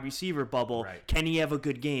on the wide receiver bubble. Can he have a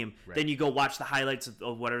good game? Then you go watch the highlights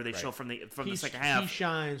of whatever they show from the second half. He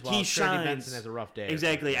shines while Trinity Benson has a rough day.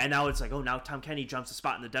 Exactly. And now it's like, oh, now Tom Kennedy jumps a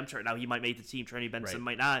spot in the depth chart. Now he might make the team. Trinity Benson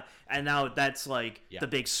might not. And now that's like the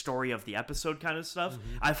big story of the episode kind of stuff.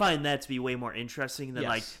 I find that to be way more interesting than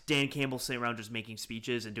like Dan Campbell sitting around just making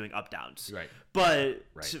speeches and doing up downs. But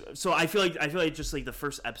so I feel like just like the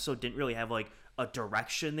first episode didn't really have like a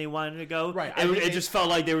direction they wanted to go. It just felt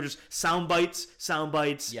like they were just sound bites.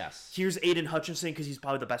 Yes. Here's Aiden Hutchinson because he's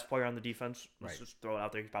probably the best player on the defense. Let's just throw it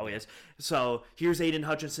out there. He probably is. So here's Aiden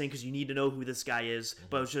Hutchinson because you need to know who this guy is.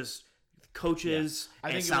 But it's just coaches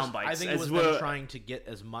and sound bites. I think it was them trying to get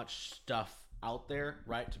as much stuff out there,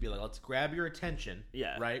 right? To be like, let's grab your attention,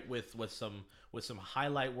 right? With some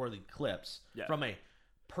highlight worthy clips from a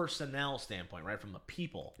personnel standpoint, right, from the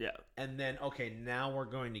people, and then okay, now we're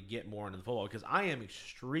going to get more into the football because I am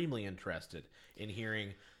extremely interested in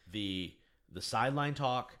hearing the sideline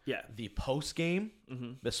talk, the post game,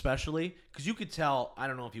 especially because you could tell. I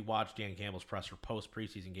don't know if you watched Dan Campbell's presser post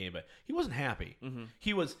preseason game, but he wasn't happy.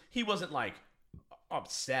 He wasn't like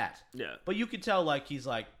upset, but you could tell like he's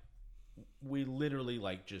like, we literally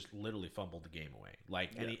fumbled the game away.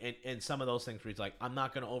 Like, and some of those things where he's like, I'm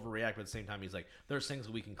not going to overreact, but at the same time, he's like, there's things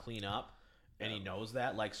that we can clean up, and he knows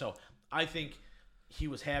that. Like, so I think he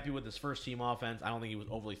was happy with his first team offense. I don't think he was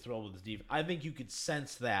overly thrilled with his defense. I think you could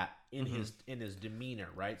sense that in his demeanor,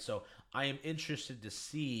 right? So I am interested to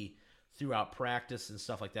see throughout practice and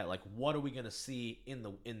stuff like that, like what are we going to see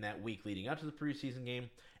in that week leading up to the preseason game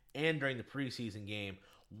and during the preseason game.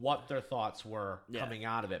 what their thoughts were coming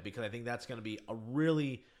out of it, because I think that's going to be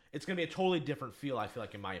it's going to be a totally different feel, I feel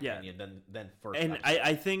like, in my opinion, than first and episode.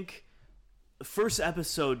 I think first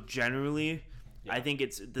episode generally, I think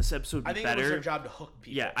this episode would be better. It was their job to hook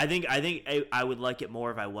people. Yeah, I think I would like it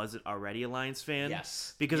more if I wasn't already a Lions fan.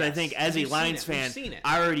 Yes. Because I think as a Lions fan,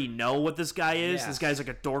 I already know what this guy is. Yes. This guy's like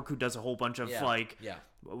a dork who does a whole bunch of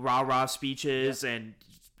rah-rah speeches and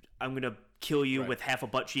I'm going to kill you with half a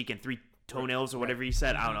butt cheek and 3 toenails or whatever he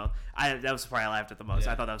said. I don't know. That was the part I laughed at the most.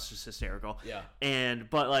 I thought that was just hysterical. Yeah.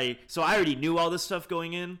 But so I already knew all this stuff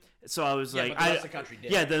going in. So I was like, but the rest of the country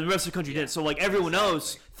did. Yeah, the rest of the country did. So like everyone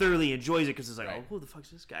else thoroughly enjoys it because it's like, oh, who the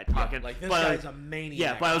fuck's this guy talking? Yeah, like this guy's a maniac.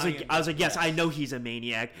 Yeah, but I was like, yes, I know he's a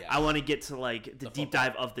maniac. Yeah. I want to get to like the deep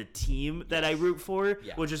dive of the team that I root for,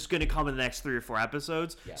 which is going to come in the next 3 or 4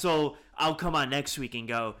 episodes. Yeah. So I'll come on next week and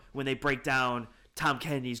go when they break down Tom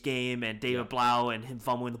Kennedy's game and David Blau and him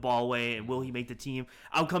fumbling the ball away and will he make the team.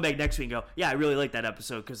 I'll come back next week and go, yeah, I really like that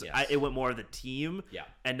episode because it went more of the team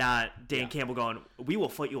and not Dan Campbell going, we will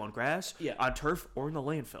fight you on grass, on turf, or in the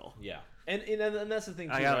landfill. Yeah. And that's the thing,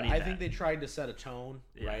 too. I think they tried to set a tone,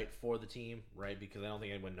 right, for the team, right, because I don't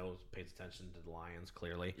think anyone pays attention to the Lions,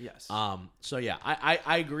 clearly. Yes. So, yeah,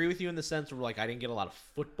 I agree with you in the sense where, like, I didn't get a lot of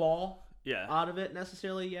football out of it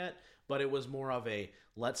necessarily yet, but it was more of a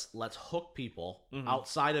let's hook people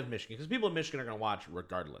outside of Michigan, because people in Michigan are going to watch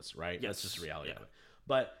regardless, right? Yes. That's just the reality of it.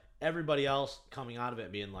 But everybody else coming out of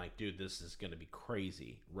it being like, dude, this is going to be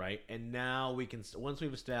crazy, right? And now we can, once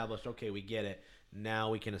we've established, okay, we get it,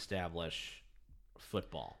 now we can establish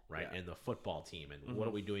football, right? And the football team, and what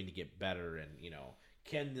are we doing to get better, and,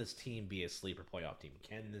 can this team be a sleeper playoff team?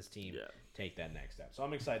 Can this team take that next step? So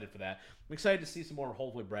I'm excited for that. I'm excited to see some more,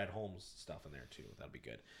 hopefully, Brad Holmes stuff in there, too. That'll be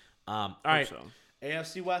good. All right. So.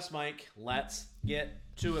 AFC West, Mike, let's get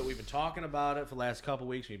to it. We've been talking about it for the last couple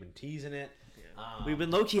weeks. We've been teasing it. We've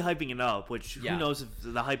been low-key hyping it up, which who knows if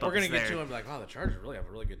the hype We're going to get to it and be like, oh, the Chargers really have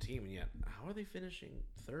a really good team, and yet how are they finishing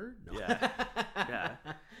third? No. Yeah.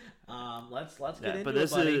 Let's get into but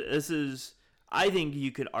it, buddy. This is, I think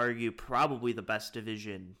you could argue, probably the best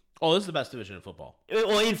division. Oh, this is the best division in football.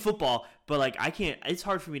 Well, in football, but like it's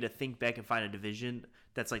hard for me to think back and find a division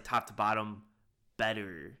that's like top to bottom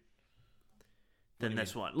better than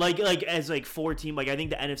this one. Like as like 4 team, like I think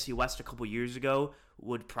the NFC West a couple years ago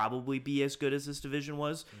would probably be as good as this division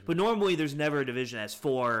was. But normally there's never a division that has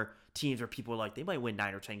 4 teams where people are like, they might win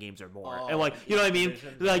 9 or 10 games or more. And like, you know what I mean?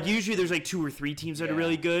 Like usually there's like 2 or 3 teams that are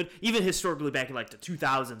really good. Even historically back in like the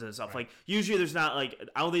 2000s and stuff. Right. Like usually there's not like,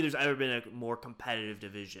 I don't think there's ever been a more competitive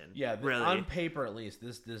division. Yeah, really. On paper at least,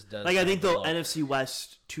 this does. Like I think the NFC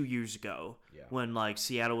West 2 years ago when like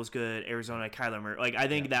Seattle was good, Arizona, Kyler Murray. Like I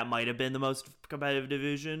think that might have been the most competitive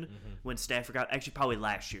division when Stafford got, actually probably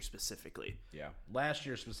last year specifically. Yeah, last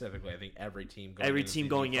year specifically, I think every team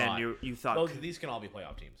going in, you thought these can all be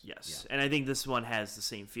playoff teams. Yes, and I think this one has the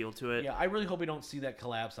same feel to it. Yeah, I really hope we don't see that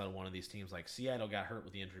collapse out of one of these teams. Like Seattle got hurt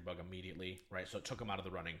with the injury bug immediately, right? So it took them out of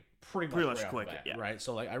the running pretty much quick, right?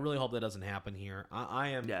 So like, I really hope that doesn't happen here.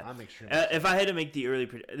 I'm extremely. If I had to make the early,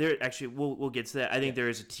 there actually we'll get to that. I think there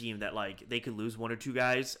is a team that like they could lose 1 or 2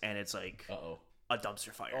 guys, and it's like a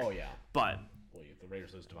dumpster fire. Oh yeah, but. If the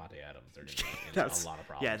Raiders lose Devontae Adams, they're going to be in a lot of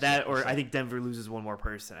problems. Yeah, that or I think Denver loses 1 more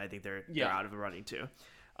person. I think they're out of the running too.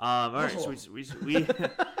 All right, so we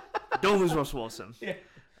don't lose Russell Wilson. Yeah.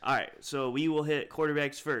 All right, so we will hit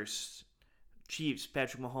quarterbacks first. Chiefs,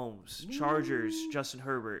 Patrick Mahomes. Chargers, Justin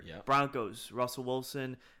Herbert. Yep. Broncos, Russell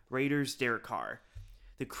Wilson. Raiders, Derek Carr.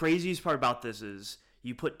 The craziest part about this is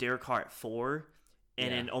you put Derek Carr at 4.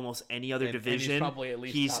 And in almost any other division,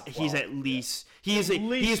 he's at least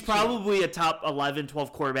he's probably a top 11,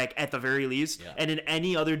 12 quarterback at the very least. Yeah. And in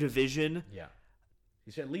any other division,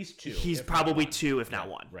 he's at least 2. He's probably 2, if not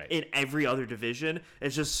 1. Right. In every other division, it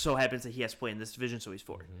just so happens that he has to play in this division, so he's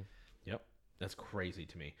 4. Mm-hmm. Yep, that's crazy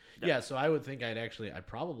to me. Yeah, so I would think I'd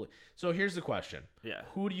probably. So here's the question. Yeah,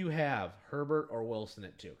 who do you have, Herbert or Wilson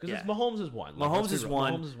at 2? Because Mahomes is 1. Mahomes is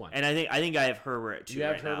 1, and I think I have Herbert at 2. You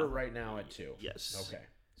have Herbert right now at 2. Yes. Okay.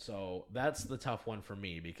 So that's the tough one for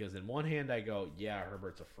me, because in one hand I go, yeah,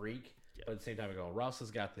 Herbert's a freak. Yeah. But at the same time I go, Russ has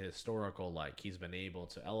got the historical, like, he's been able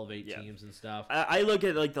to elevate teams and stuff. I look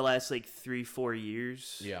at, like, the last, like, 3-4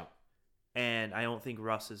 years. Yeah. And I don't think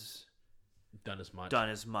Russ has done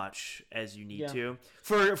as much as you need to.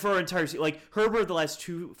 For an entire season. Like, Herbert the last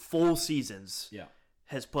 2 full seasons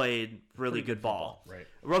has played really good ball. Right.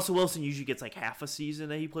 Russell Wilson usually gets, like, half a season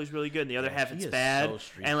that he plays really good, and the other half it's bad.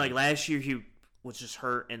 And, like, last year he was just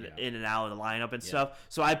hurt in and out of the lineup and stuff.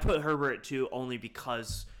 So I put Herbert at 2 only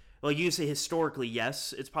because, like, you say historically,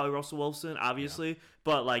 yes, it's probably Russell Wilson, obviously.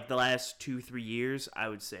 But, like, the last 2-3 years, I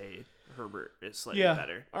would say Herbert is slightly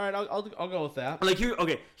better. All right, I'll go with that. Like here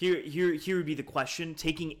would be the question: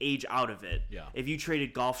 taking age out of it. Yeah. If you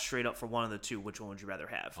traded Goff straight up for one of the two, which one would you rather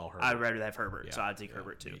have? Oh, I'd rather have Herbert, so I'd take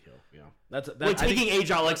Herbert too. Yeah. That's taking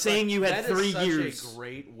age out, like saying you had 3 years. That's a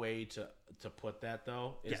great way to put that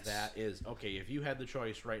though. Is okay if you had the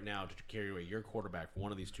choice right now to carry away your quarterback for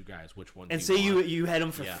one of these two guys, which one? And say you had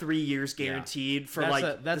him for 3 years guaranteed for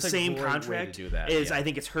the same contract. To do that. I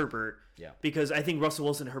think it's Herbert. Yeah. Because I think Russell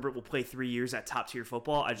Wilson and Herbert will play 3 years at top tier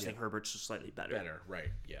football. I just think Herbert's just slightly better. Right.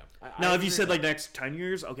 Yeah. Now, if you said like next 10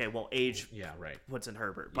 years, okay, well, age. Yeah. Right. What's in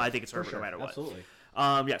Herbert? But I think it's Herbert no matter what. Absolutely.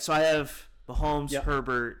 So I have Mahomes,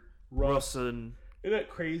 Herbert, Wilson. Isn't that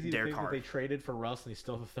crazy? Derek Carr. That they traded for Russ and he's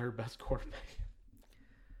still the third best quarterback.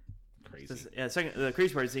 Crazy. The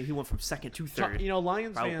crazy part is he went from second to third.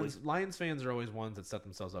 Lions fans are always ones that set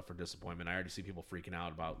themselves up for disappointment. I already see people freaking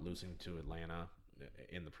out about losing to Atlanta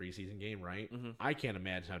in the preseason game, right? Mm-hmm. I can't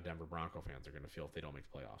imagine how Denver Bronco fans are going to feel if they don't make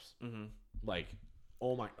the playoffs. Mm-hmm. Like,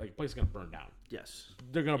 oh my, like the place is going to burn down. Yes,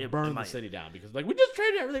 they're going to burn the city down because like we just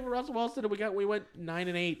traded everything for Russell Wilson and we went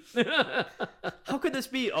 9-8. How could this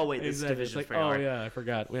be? Oh wait, this division. Like, I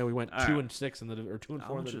forgot. Yeah, we went 2-6 in the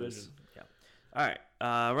 2-4 in the division. Yeah. All right,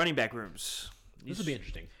 running back rooms. This will be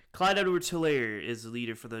interesting. Clyde Edwards-Helaire is the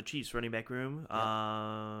leader for the Chiefs running back room.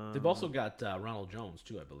 Yep. They've also got Ronald Jones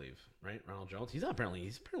too, I believe. Right, Ronald Jones. He's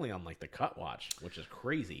apparently on like the cut watch, which is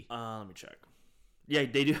crazy. Let me check. Yeah,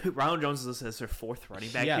 they do. Ronald Jones is listed as their 4th running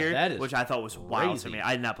back here, which I thought was wild to me.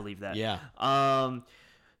 I did not believe that. Yeah.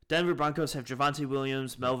 Denver Broncos have Javonte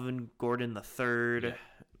Williams, Melvin Gordon III.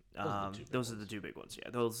 Yeah. Those are the two big ones. Yeah,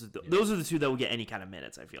 those are the two that will get any kind of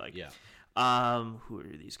minutes, I feel like. Yeah. Who are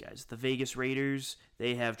these guys? The Vegas Raiders.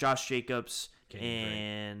 They have Josh Jacobs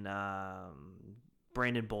and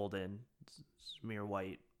Brandon Bolden, Samir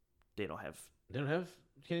White. They don't have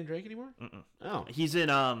Kenny Drake anymore? Mm-mm. Oh. He's in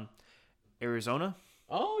Arizona.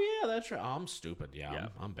 Oh, yeah, that's right. Oh, I'm stupid. Yeah.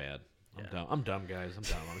 I'm bad. I'm dumb, guys. I'm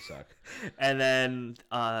dumb. I suck. And then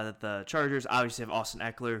the Chargers obviously have Austin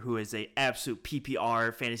Eckler, who is a absolute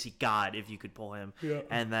PPR fantasy god if you could pull him. Yeah.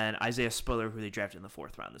 And then Isaiah Spiller, who they drafted in the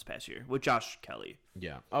 4th round this past year, with Josh Kelly.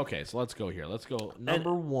 Yeah. Okay, so let's go here. Let's go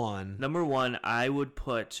number one. Number one, I would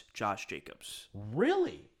put Josh Jacobs.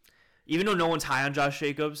 Really? Even though no one's high on Josh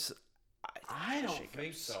Jacobs, I don't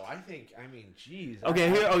think so. Geez.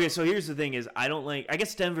 Okay. So here's the thing: I don't like. I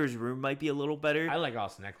guess Denver's room might be a little better. I like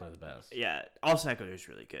Austin Eckler the best. Yeah, Austin Eckler is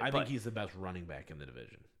really good. I think he's the best running back in the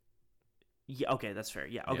division. Yeah. Okay, that's fair.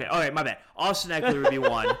 Yeah. Okay. Yeah. All right. My bad. Austin Eckler would be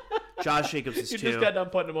 1. Josh Jacobs is 2. You just got done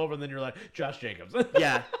putting him over, and then you're like Josh Jacobs.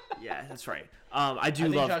 Yeah, that's right. I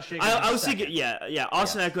love. Josh Jacobs I was thinking,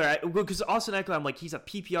 Austin Eckler, because Austin Eckler, I'm like, he's a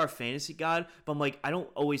PPR fantasy god, but I'm like, I don't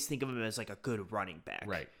always think of him as like a good running back.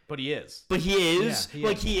 Right, but he is. He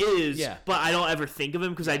is. Yeah. But I don't ever think of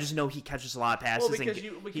him because I just know he catches a lot of passes. Well,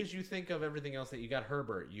 because you think of everything else that you got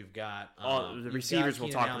Herbert, you've got the receivers we'll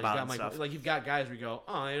talk about and stuff. Like you've got guys where you go,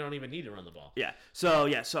 I don't even need to run the ball. Yeah. So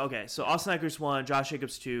Austin Eckler's 1, Josh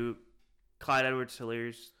Jacobs 2, Clyde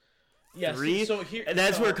Edwards-Helaire's 3. And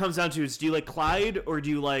that's where it comes down to: is do you like Clyde or do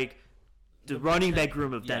you like the running back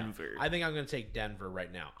room of Denver? I think I'm going to take Denver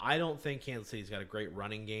right now. I don't think Kansas City's got a great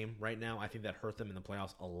running game right now. I think that hurt them in the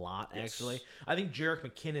playoffs a lot, actually. I think Jerick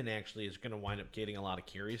McKinnon actually is going to wind up getting a lot of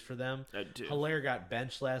carries for them. Helaire got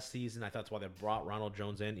benched last season. I thought that's why they brought Ronald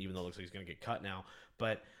Jones in, even though it looks like he's going to get cut now.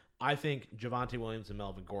 But I think Javonte Williams and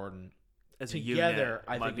Melvin Gordon as together,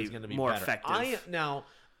 I think is going to be more better. Effective.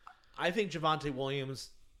 I think Javonte Williams,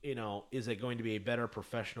 is going to be a better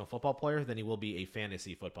professional football player than he will be a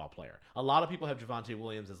fantasy football player. A lot of people have Javonte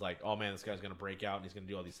Williams as like, oh man, this guy's going to break out and he's going to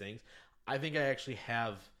do all these things. I think I actually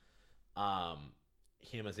have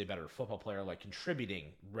him as a better football player, like contributing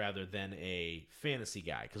rather than a fantasy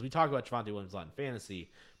guy. Because we talk about Javonte Williams a lot in fantasy,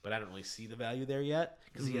 but I don't really see the value there yet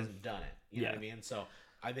because he hasn't done it. You know what I mean? So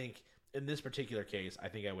I think in this particular case, I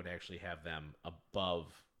think I would actually have them above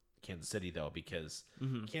Kansas City, though, because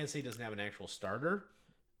Kansas City doesn't have an actual starter,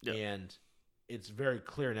 and it's very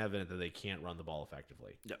clear and evident that they can't run the ball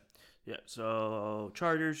effectively. Yeah. So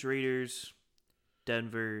Chargers, Raiders,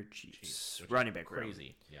 Denver, Chiefs. Running back room.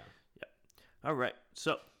 Crazy. Yeah. All right.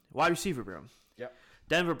 So wide receiver room. Yep.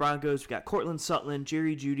 Denver Broncos. We got Cortland Sutton,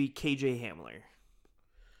 Jerry Jeudy, KJ Hamler.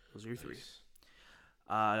 Those are your 3.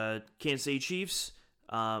 Kansas City Chiefs.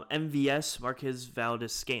 MVS, Marquez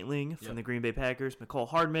Valdes-Scantling from the Green Bay Packers, Mecole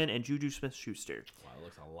Hardman, and Juju Smith-Schuster. Wow, it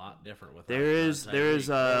looks a lot different with there is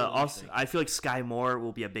also. I feel like Sky Moore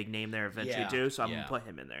will be a big name there eventually too, so I'm gonna put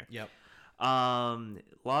him in there. Yep.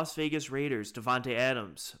 Las Vegas Raiders, Devontae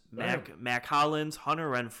Adams, Mac Hollins,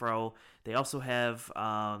 Hunter Renfrow. They also have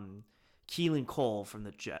Keelan Cole from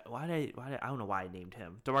the Jet. I don't know why I named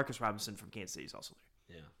him. Demarcus Robinson from Kansas City is also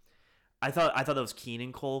there. Yeah. I thought that was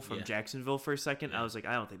Keenan Cole from Jacksonville for a second. Yeah. I was like,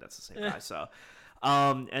 I don't think that's the same guy. So,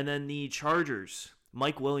 and then the Chargers,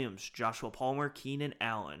 Mike Williams, Joshua Palmer, Keenan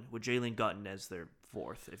Allen, with Jalen Gutton as their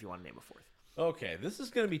fourth, if you want to name a fourth. Okay, this is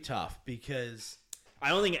going to be tough because I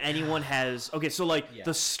don't think anyone has. Okay, so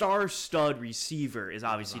the star stud receiver is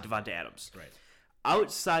obviously Devontae Adams. Right.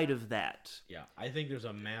 Outside of that, I think there's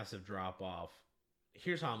a massive drop off.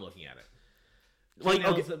 Here's how I'm looking at it.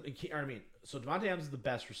 So Devontae Adams is the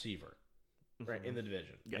best receiver, right, in the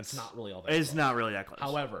division. Yes. It's not really all that. It's not really that close.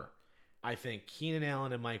 However, I think Keenan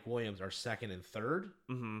Allen and Mike Williams are second and third.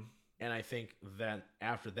 Mm-hmm. And I think that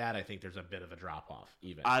after that, I think there's a bit of a drop off.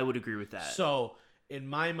 Even I would agree with that. So in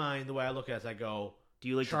my mind, the way I look at it is I go, do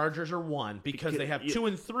you like Chargers are 1 because they have 2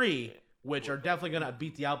 and 3, which are definitely going to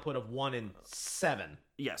beat the output of 1 and 7.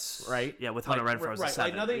 Yes. Right? Yeah, with Hunter Renfrow as a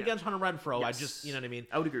 7. Like nothing against Hunter Renfrow. Yes. I just, you know what I mean?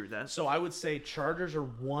 I would agree with that. So I would say Chargers are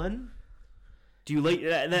 1. Do you like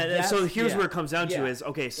that? So here's where it comes down to is,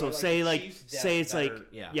 okay, so say it's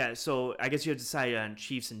better, so I guess you have to decide on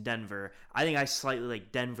Chiefs and Denver. I think I slightly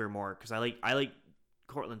like Denver more because I like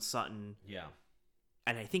Cortland Sutton. Yeah.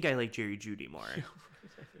 And I think I like Jerry Jeudy more.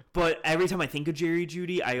 But every time I think of Jerry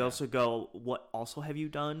Jeudy, I also go, what also have you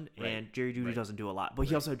done? Right. And Jerry Jeudy doesn't do a lot. But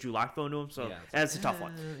he also had Drew Lock thrown to him, so that's a tough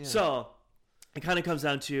one. Yeah. So it kind of comes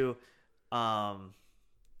down to, I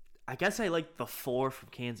guess I like the 4 from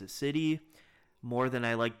Kansas City more than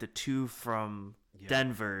I like the 2 from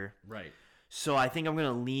Denver. Right. So I think I'm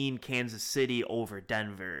going to lean Kansas City over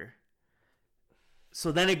Denver.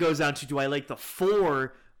 So then it goes down to, do I like the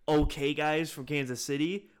 4 okay guys from Kansas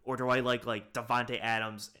City, or do I like Devontae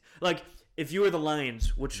Adams? Like, if you were the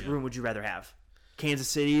Lions, which room would you rather have? Kansas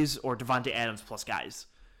City's or Devontae Adams plus guys?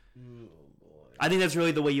 Oh, boy. I think that's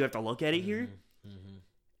really the way you have to look at it here. Mm-hmm.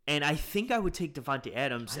 And I think I would take Devontae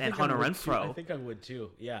Adams and Hunter Renfrow. I think I would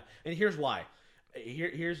too. Yeah. And here's why.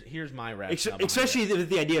 Here's my rationale. Especially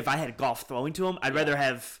the idea if I had Goff throwing to him, I'd rather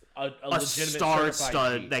have a star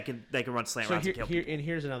stud that can run slant routes and kill people. And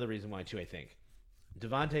here's another reason why too. I think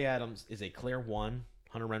Devontae Adams is a clear 1.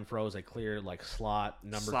 Hunter Renfrow is a clear slot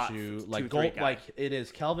number 2, like it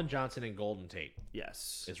is Kelvin Johnson and Golden Tate.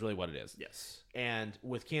 Yes, is really what it is. Yes, and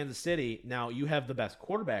with Kansas City now, you have the best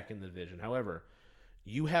quarterback in the division. However,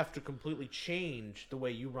 you have to completely change the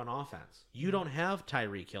way you run offense. You don't have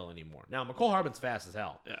Tyreek Hill anymore. Now, McCole Harbin's fast as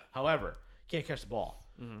hell. Yeah. However, can't catch the ball.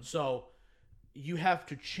 Mm-hmm. So you have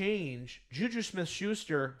to change. Juju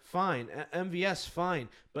Smith-Schuster, fine. MVS, fine.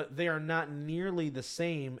 But they are not nearly the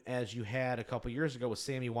same as you had a couple years ago with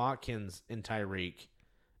Sammy Watkins and Tyreek.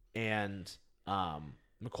 And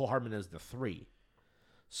McCole Harbin is the 3.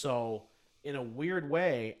 So in a weird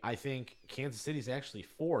way, I think Kansas City's actually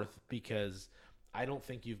 4th because I don't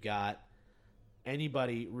think you've got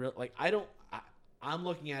anybody real. I'm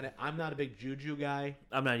looking at it. I'm not a big Juju guy.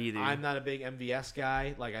 I'm not either. I'm not a big MVS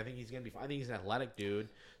guy. I think he's gonna be. I think he's an athletic dude.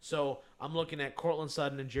 So I'm looking at Cortland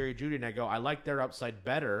Sutton and Jerry Jeudy, and I go, I like their upside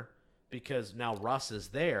better because now Russ is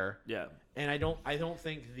there. Yeah. And I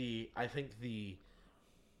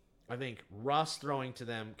think Russ throwing to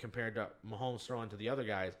them compared to Mahomes throwing to the other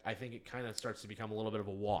guys, I think it kind of starts to become a little bit of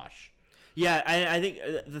a wash. Yeah, I think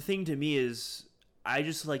the thing to me is, I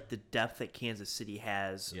just like the depth that Kansas City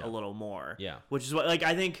has a little more. Yeah. Which is what,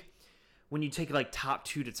 I think when you take top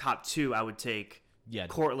 2 to top 2, I would take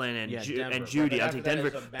Cortland and Jeudy. I'd take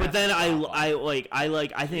Denver. But then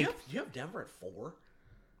I think. Do you have Denver at 4?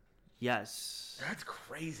 Yes. That's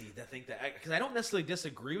crazy to think that, because I don't necessarily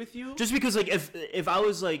disagree with you. Just because if I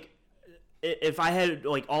was if I had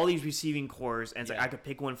all these receiving cores and I could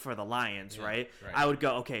pick one for the Lions, right? I would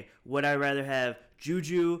go, okay, would I rather have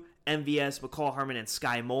Juju, MVS, McCall Hardman, and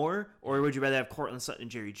Sky Moore, or would you rather have Cortland Sutton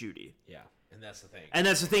and Jerry Jeudy? Yeah, and that's the thing. And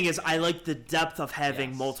that's the thing is, I like the depth of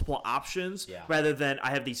having multiple options rather than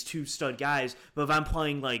I have these 2 stud guys. But if I'm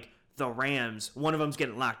playing the Rams, one of them's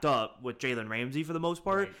getting locked up with Jalen Ramsey for the most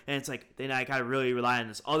part, and it's then I gotta really rely on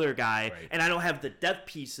this other guy, and I don't have the depth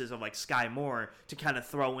pieces of Sky Moore to kind of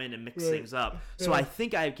throw in and mix things up. So I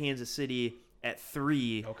think I have Kansas City at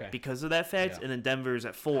 3 because of that fact, and then Denver's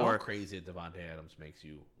at 4. How crazy Devontae Adams makes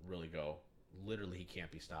you really go, literally he can't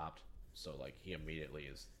be stopped. So he immediately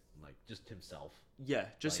is just himself. Yeah,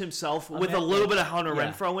 just himself with a little bit of Hunter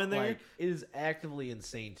Renfrow in there. It is actively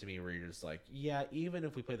insane to me where you're just even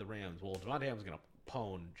if we play the Rams, well, Devontae Adams is going to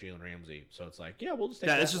pwn Jalen Ramsey. So it's we'll just take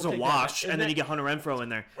that. It's just a wash, and then you get Hunter Renfrow in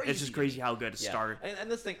there. Crazy. It's just crazy how good to start.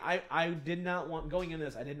 And this thing, I did not want, going into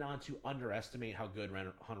this, I did not want to underestimate how good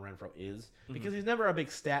Hunter Renfrow is, because he's never a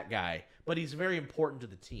big stat guy, but he's very important to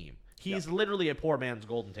the team. He's literally a poor man's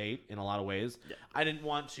Golden Tate in a lot of ways. Yeah. I didn't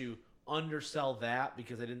want to undersell that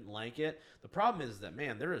because I didn't like it. The problem is that,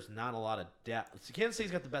 man, there is not a lot of depth. So Kansas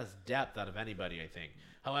City's got the best depth out of anybody, I think.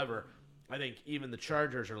 However, I think even the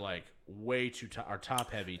Chargers are like way too are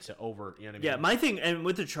top heavy to over. You know what I mean? Yeah, my thing, and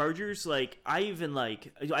with the Chargers, like I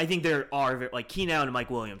think there are like Keenan Allen and Mike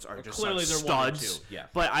Williams are just clearly like, they're studs. 1 or 2. Yeah,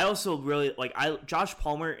 but I also really like Josh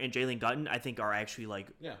Palmer and Jalen Gutton. I think are actually like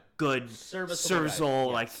good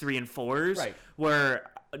serviceable like 3 and 4s. Right.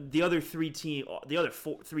 Where the other three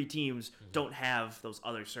teams don't have those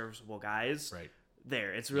other serviceable guys. Right.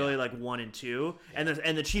 There, it's really like 1 and 2, and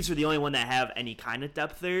the Chiefs are the only one that have any kind of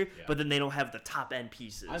depth there, but then they don't have the top end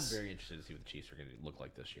pieces. I'm very interested to see what the Chiefs are going to look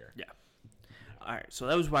like this year. Yeah. All right, so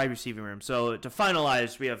that was wide receiving room. So to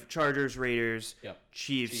finalize, we have Chargers, Raiders,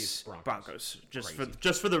 Chiefs, Broncos. Just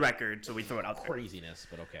for the record, so we throw it out there. Craziness,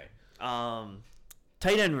 but okay.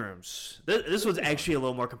 Tight end rooms. This was actually a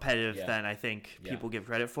little more competitive than I think people give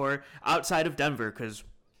credit for. Outside of Denver, because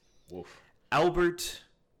Albert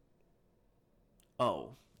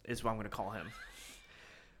is what I'm going to call him.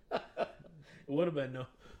 It would have been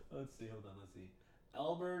Let's see.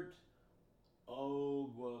 Albert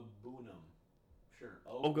Ogbunam. Sure.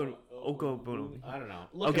 Ogbunam. I don't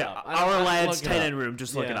know. Okay, our lads tight end room.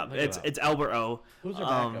 Just look it up. It's Albert O. Who's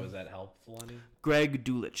our backup? Is that helpful? Any? Greg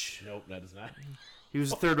Dulcich. Nope, that is not. He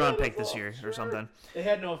was a 3rd round pick this year or something. They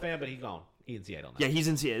had Noah Fant, but he's gone. He's in Seattle now. Yeah, he's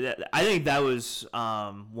in Seattle. I think that was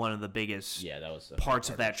one of the biggest that was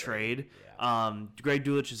parts of that trade. Yeah. Greg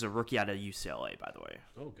Dulcich is a rookie out of UCLA, by the way.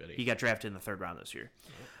 Oh, goody. He got drafted in the 3rd round this year.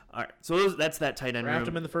 All right, so that's that tight end room. Draft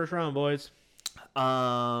him in the 1st round, boys.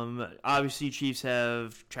 Obviously, Chiefs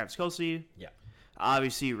have Travis Kelce. Yeah.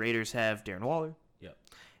 Obviously, Raiders have Darren Waller. Yep.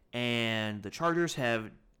 And the Chargers have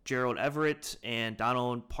Gerald Everett and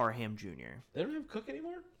Donald Parham Jr. They don't have Cook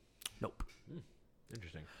anymore? Nope.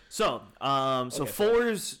 Interesting. So, 4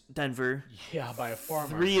 is Denver. Yeah, by a far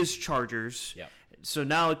 3 is Chargers. Yeah. So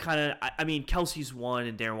now it kind of, I mean, Kelsey's 1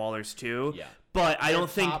 and Darren Waller's 2. Yeah. But I don't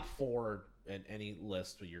think top 4 in any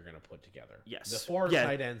list that you're going to put together. Yes. The 4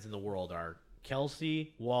 tight ends in the world are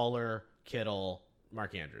Kelsey, Waller, Kittle,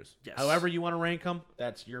 Mark Andrews. Yes. However you want to rank them,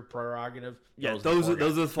 that's your prerogative. Yeah, those are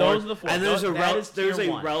the 4. Those are the 4. And there's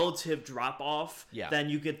a relative drop off. Yeah. Then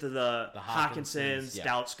you get to the Hawkinsons,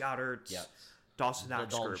 Dallas Goedert, Dawson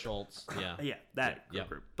Schultz. Yeah. Yeah, that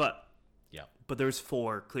group. But there's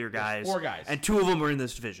 4 clear guys. 4 guys. And 2 of them are in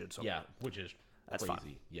this division. So which is that's crazy.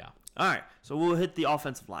 Fine. Yeah. All right, so we'll hit the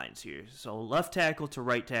offensive lines here. So left tackle to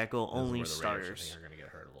right tackle, this only is where the starters. Raiders, I think, are going to get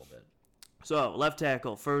hurt a little bit. So left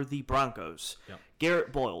tackle for the Broncos.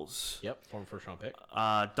 Garrett Boyles. Former 1st round pick.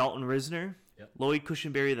 Dalton Risner. Lloyd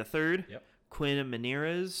Cushenberry III. Quinn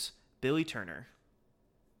Menierez. Billy Turner.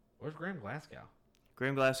 Where's Graham Glasgow?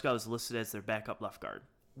 Graham Glasgow is listed as their backup left guard.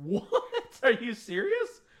 What? Are you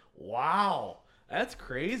serious? Wow. That's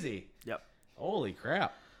crazy. Yep. Holy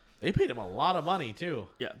crap. They paid him a lot of money, too.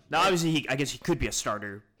 Yeah. Now, obviously, I guess he could be a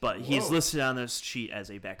starter, but he's listed on this sheet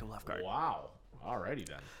as a backup left guard. Wow. Alrighty,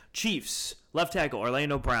 then. Chiefs. Left tackle,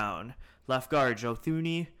 Orlando Brown. Left guard, Joe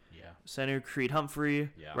Thuney. Yeah. Center, Creed Humphrey.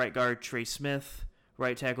 Yeah. Right guard, Trey Smith.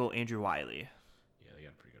 Right tackle, Andrew Wiley. Yeah, they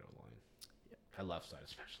got a pretty good O-line. That left side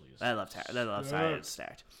especially is That left side is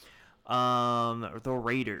stacked. The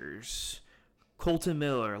Raiders. Colton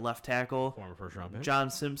Miller, left tackle. Former 1st round pick. John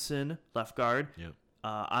Simpson, left guard. Yep.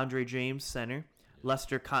 Andre James, center.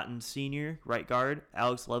 Lester Cotton Sr., right guard.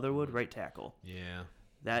 Alex Leatherwood, right tackle. Yeah.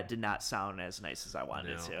 That did not sound as nice as I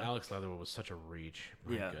wanted it to. Alex Leatherwood was such a reach.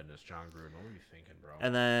 My goodness, John Gruden, what were you thinking, bro?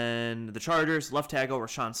 And then the Chargers, left tackle,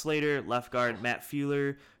 Rashawn Slater. Left guard, Matt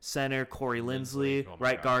Fuller. Center, Corey Linsley.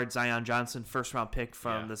 Right guard, Zion Johnson, 1st round pick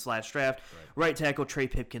from this last draft. Right tackle, Trey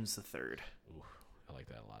Pipkins III. Ooh, I like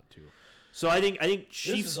that a lot, too. So I think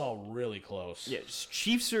Chiefs. This is all really close. Yeah,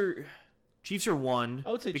 Chiefs are 1. I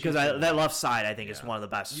would say because Chiefs that left side I think is one of the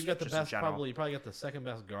best. You got the best, probably. You probably got the 2nd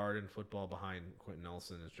best guard in football behind Quentin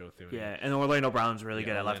Nelson is Joe Thuney. Yeah, and Orlando Brown's really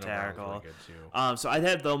good at left tackle. Really good too. So I'd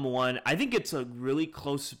have them 1. I think it's a really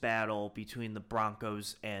close battle between the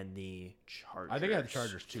Broncos and the Chargers. I think I have the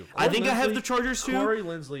Chargers too. I have the Chargers too. Corey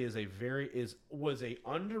Linsley was a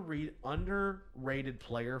underrated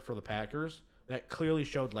player for the Packers. That clearly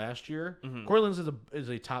showed last year. Mm-hmm. Corey Linsley is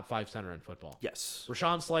a top 5 center in football. Yes.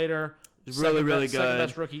 Rashawn Slater, really good. Second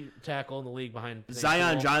best rookie tackle in the league behind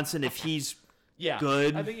Zion Johnson. If he's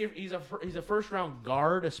good, I think he's a 1st round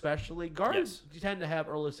guard, especially guards tend to have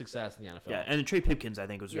early success in the NFL. Yeah, and Trey Pipkins I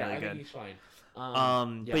think was really good. I think he's fine.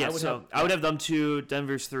 I would have them 2.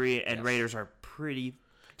 Denver's 3, and Raiders are pretty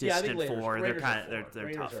distant 4.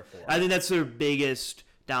 They're tough. I think that's their biggest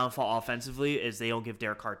downfall offensively is they don't give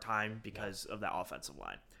Derek Carr time because of that offensive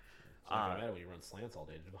line. It's not gonna matter when you run slants all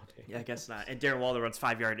day, Devontae. Yeah, I guess not. And Darren Waller runs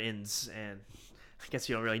 5-yard ins, and I guess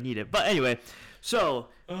you don't really need it. But anyway, so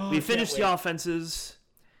we finished the offenses.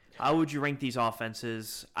 How would you rank these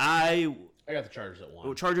offenses? I got the Chargers at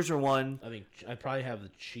 1. Chargers are 1. I think I'd probably have the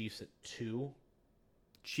Chiefs at 2.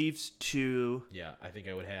 Chiefs 2. Yeah, I think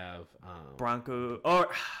I would have Bronco. Or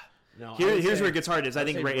no, here's where it gets hard. I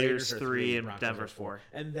think Raiders 3 and Denver 4.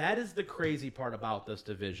 And that is the crazy part about this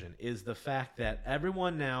division is the fact that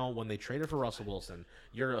everyone now, when they traded for Russell Wilson,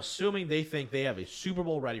 you're assuming they think they have a Super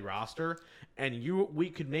Bowl ready roster, and we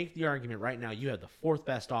could make the argument right now you have the 4th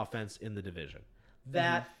best offense in the division.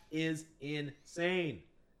 That is insane.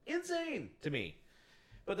 Insane to me.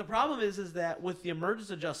 But the problem is that with the emergence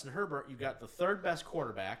of Justin Herbert, you've got the 3rd best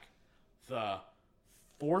quarterback, the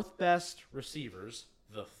 4th best receivers,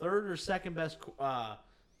 the 3rd or 2nd best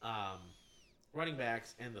running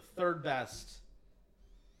backs, and the 3rd best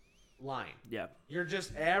line. Yeah. You're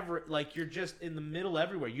just average, like you're just in the middle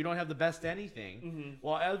everywhere. You don't have the best anything.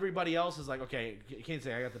 While everybody else is like, okay, you can't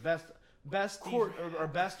say I got the best best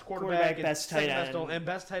quarterback, and best tight end, and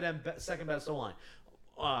best tight end, second best O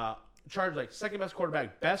line. Charged like second best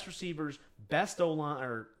quarterback, best receivers, best O line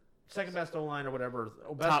or second best O line or whatever,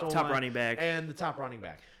 best top running back, and the top running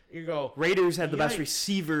back. You go. Raiders had the best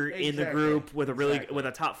receiver in the group with with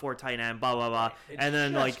a top 4 tight end, blah blah blah, and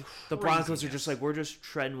then like the Broncos are just like we're just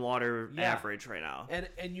treading water average right now.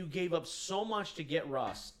 And you gave up so much to get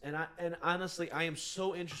Russ, and honestly I am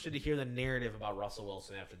so interested to hear the narrative about Russell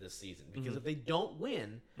Wilson after this season because if they don't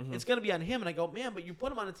win, it's going to be on him. And I go, man, but you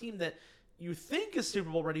put him on a team that you think is Super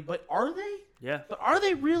Bowl ready, but are they? Yeah. But are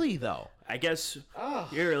they really though? I guess.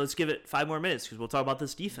 Here, let's give it 5 more minutes because we'll talk about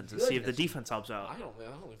this defense and see if the defense helps out. I don't think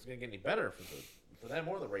it's going to get any better for them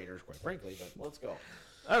or the Raiders, quite frankly. But let's go.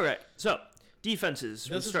 All right. So defenses.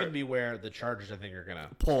 This is going to be where the Chargers, I think, are going to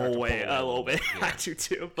pull away a little bit. Yeah. I do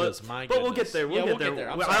too. But we'll get there. We'll get there.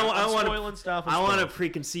 I'm spoiling stuff. I want to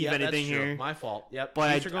preconceive anything that's true. here. My fault. Yep.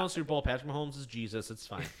 But Chiefs are going to Super Bowl. Patrick Mahomes is Jesus. It's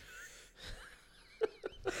fine.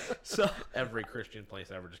 So every Christian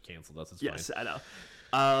place ever just canceled us. It's yes, fine. I know.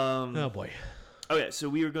 Oh boy. Okay, so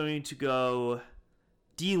we are going to go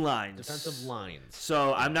D lines, defensive lines.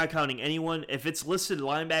 So I'm not counting anyone. If it's listed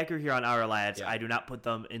linebacker here on our lads, I do not put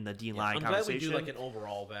them in the D line conversation. I'm glad we do like an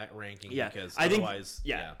overall ranking. Yeah, because I think. Otherwise,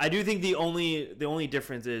 I do think the only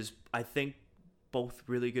difference is I think both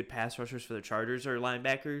really good pass rushers for the Chargers are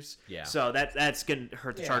linebackers. Yeah. So that's going to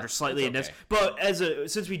hurt the Chargers slightly in this. But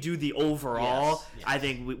since we do the overall, I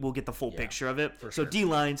think we'll get the full picture of it. For so sure. D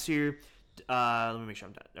lines here. Let me make sure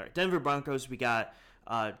I'm done. All right. Denver Broncos, we got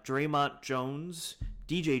Draymond Jones,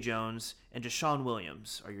 DJ Jones, and Deshaun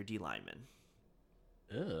Williams are your D linemen.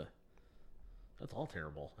 Ugh. That's all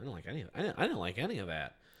terrible. I didn't like any of that. I didn't like any of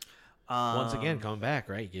that. Once again, coming back,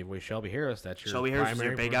 right? You gave away Shelby Harris. That's your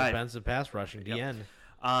primary big guy. Defensive pass rushing DN.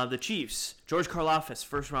 The Chiefs, George Karlaftis,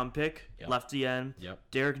 first-round pick, left DN. Yep.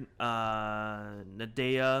 Derek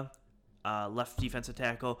Nadea, left defensive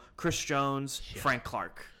tackle. Chris Jones, Frank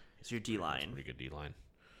Clark is your D-line. Pretty good D-line.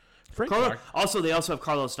 Frank Clark. They also have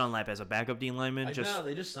Carlos Dunlap as a backup D lineman. They just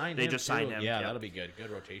signed him. They just signed him. Yeah, that'll be good.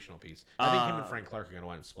 Good rotational piece. I think him and Frank Clark are going to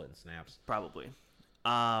wind up splitting snaps. Probably.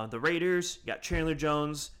 The Raiders, you got Chandler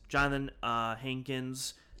Jones, Jonathan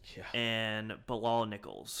Hankins, and Bilal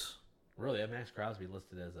Nichols. Really? They have Max Crosby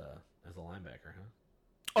listed as a linebacker, huh?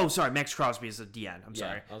 Oh, sorry. Max Crosby is a DN. I'm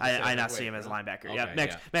sorry. I not see him as a linebacker.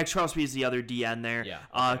 Okay, Max Crosby is the other DN there. Yeah.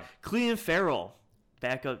 Okay. Cleveland Farrell,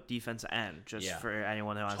 backup defensive end, for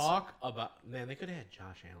anyone who wants talk about. Man, they could have had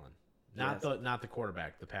Josh Allen, not the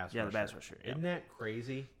quarterback, the pass rusher. Yeah, the pass rusher. Yeah. Isn't that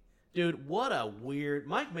crazy? Dude, what a weird...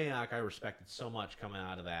 Mike Mayock, I respected so much coming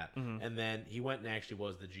out of that. Mm-hmm. And then he went and actually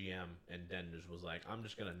was the GM, and Denver was like, I'm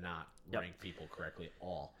just going to not rank people correctly at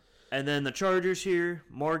all. And then the Chargers here,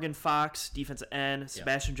 Morgan Fox, defensive end,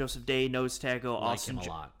 Sebastian Joseph Day, nose tackle,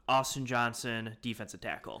 Austin Johnson, defensive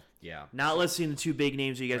tackle. Yeah. Not listing the 2 big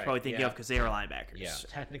names that you guys probably think of because they are linebackers. Yeah,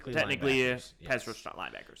 technically pass rush not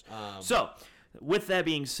linebackers. So, with that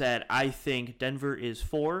being said, I think Denver is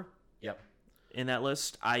 4. Yep. In that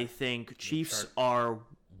list, I think Chiefs are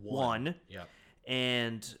 1. Yep.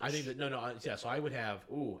 And I think that so I would have.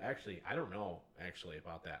 Actually, I don't know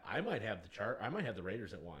about that. I might have the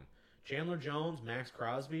Raiders at 1. Chandler Jones, Max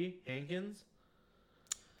Crosby, Hankins.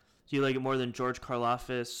 Do you like it more than George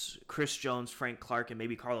Karlaftis, Chris Jones, Frank Clark, and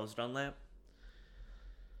maybe Carlos Dunlap?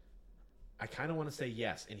 I kind of want to say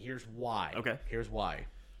yes, and here's why. Okay. Here's why.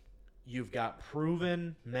 You've got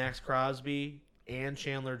proven Max Crosby and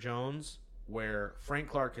Chandler Jones, where Frank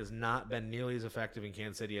Clark has not been nearly as effective in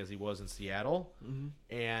Kansas City as he was in Seattle. Mm-hmm.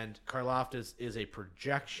 And Karlaftis is a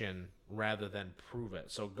projection rather than prove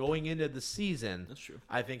it. So going into the season, that's true.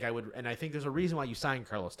 I think I would, and I think there's a reason why you signed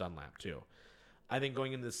Carlos Dunlap too. I think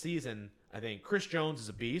going into the season, I think Chris Jones is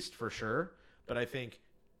a beast for sure, but I think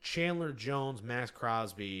Chandler Jones, Max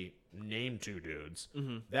Crosby, name two dudes.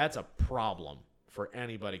 Mm-hmm. That's a problem for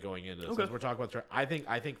anybody going into this. We're talking about, I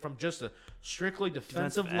think from just a strictly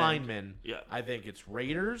defensive lineman, I think it's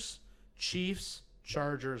Raiders, Chiefs,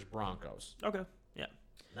 Chargers, Broncos. Okay. Yeah.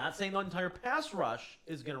 Not saying the entire pass rush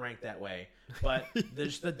is going to rank that way, but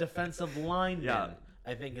there's the defensive linemen.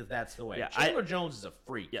 I think that's the way. Yeah, Chandler Jones is a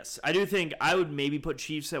freak. Yes, I do think I would maybe put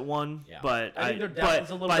Chiefs at 1, but I think their depth is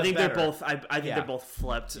a little bit I think better. they're both. I think they're both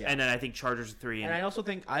flipped, and then I think Chargers at 3. And I also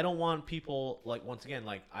think I don't want people once again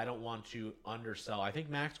I don't want to undersell. I think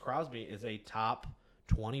Max Crosby is a top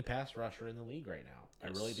 20 pass rusher in the league right now.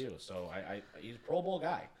 Yes. I really do. So he's a Pro Bowl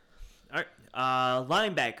guy. All right,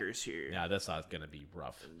 linebackers here. Yeah, this is going to be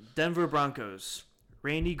rough. Denver Broncos,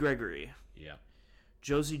 Randy Gregory. Yeah.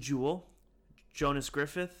 Josie Jewell, Jonas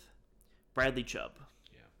Griffith, Bradley Chubb.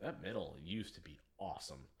 Yeah, that middle used to be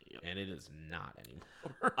awesome, and it is not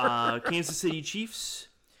anymore. Kansas City Chiefs,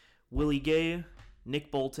 Willie Gay,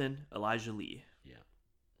 Nick Bolton, Elijah Lee. Yeah.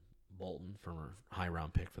 Bolton from a high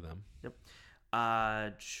round pick for them. Yep.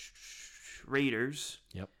 Raiders.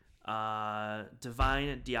 Yep.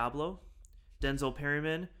 Divine Diablo, Denzel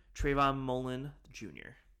Perryman, Trayvon Mullen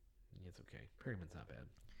Jr. It's okay. Perryman's not bad.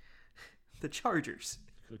 The Chargers.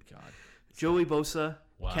 Good God. Joey Bosa,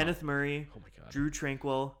 Kenneth Murray, Drew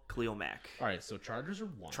Tranquil, Khalil Mack. All right, so Chargers are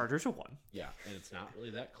 1. Yeah, and it's not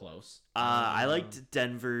really that close. I liked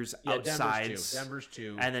Denver's outsides. Denver's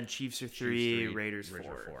 2. And then Chiefs are 3, Raiders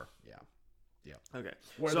 4. Yeah. Okay.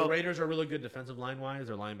 Where the Raiders are really good defensive line-wise,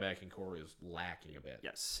 their linebacking core is lacking a bit.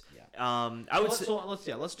 Yes. Yeah. I would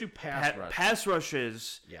say let's do pass rush. Pass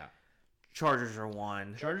rushes. Yeah. Chargers are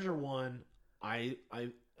 1. I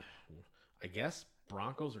guess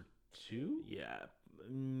Broncos are 2? Yeah.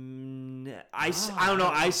 I don't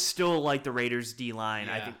know. I still like the Raiders D line.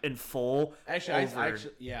 I think in full.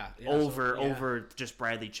 Over just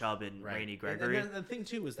Bradley Chubb and Randy Gregory. And the thing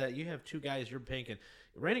too is that you have 2 guys you're picking.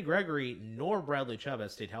 Randy Gregory nor Bradley Chubb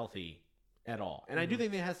has stayed healthy at all, and I do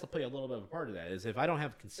think that has to play a little bit of a part of that. Is if I don't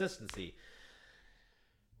have consistency,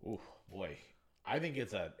 oh boy. I think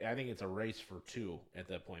it's a race for 2 at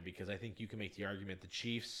that point, because I think you can make the argument the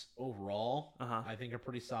Chiefs overall I think are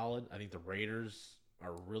pretty solid. I think the Raiders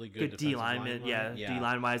are really good D linemen, D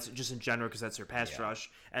line wise, just in general, because that's their pass rush.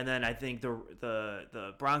 And then I think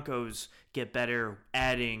the Broncos get better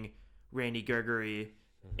adding Randy Gregory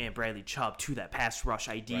and Bradley Chubb to that pass rush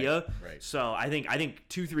idea. Right. So I think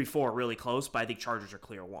 2, 3, 4 are really close, but I think Chargers are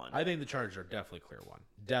clear 1. I think the Chargers are definitely clear 1.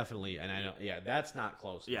 Definitely, and I know, that's not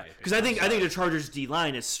close. Yeah, because I think the Chargers D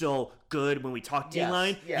line is still good when we talk D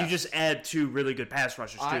line. Yes. You just add 2 really good pass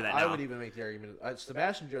rushers to that. I would even make the argument.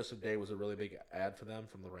 Sebastian Joseph Day was a really big ad for them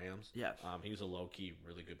from the Rams. Yeah, he was a low key,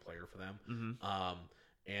 really good player for them. Mm-hmm.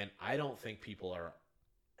 And I don't think people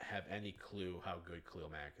have any clue how good Khalil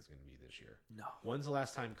Mack is going to be this year. No. When's the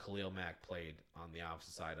last time Khalil Mack played on the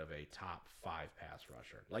opposite side of a top 5 pass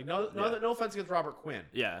rusher? No offense against Robert Quinn.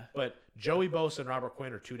 Yeah. But Joey Bosa and Robert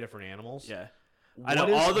Quinn are 2 different animals. Yeah.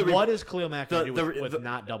 What is Khalil Mack going to do with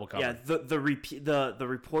not double coverage? Yeah. The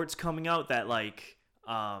reports coming out that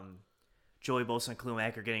Joey Bosa and Khalil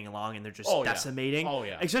Mack are getting along and they're just decimating. Oh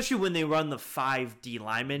yeah. Especially when they run the 5 D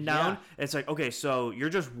linemen down. Yeah. It's like, okay, so you're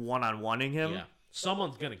just one-on-one-ing him. Yeah.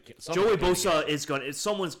 Someone's gonna get. Joey Bosa is going.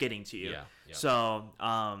 Someone's getting to you. Yeah. So,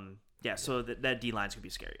 so that D line's gonna be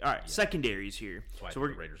scary. All right, secondaries here. So I think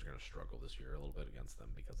the Raiders are gonna struggle this year a little bit against them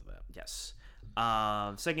because of that. Yes.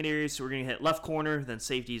 Secondaries. So we're gonna hit left corner, then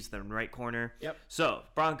safeties, then right corner. Yep. So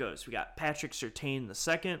Broncos, we got Patrick Surtain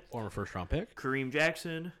II, former first-round pick, Kareem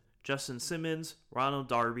Jackson, Justin Simmons, Ronald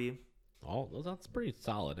Darby. Oh, that's pretty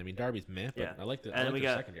solid. I mean, Darby's meh, but I like the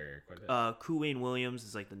secondary quite a bit. Kuwayne Williams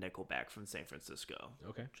is like the nickel back from San Francisco.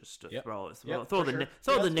 Okay. Just to throw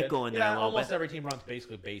the nickel in there a little bit. Almost every team runs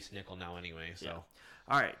basically base nickel now anyway. So.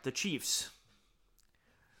 Yeah. All right, the Chiefs.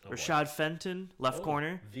 Rashad Fenton, left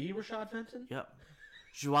corner. The Rashad Fenton? Yep.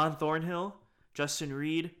 Juwan Thornhill, Justin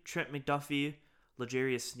Reed, Trent McDuffie,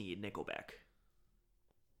 L'Jarius Sneed, nickelback.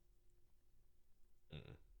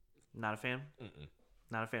 Not a fan?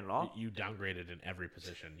 Not a fan at all? You downgraded in every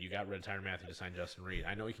position. You got rid of Tyrann Mathieu to sign Justin Reed.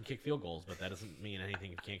 I know he can kick field goals, but that doesn't mean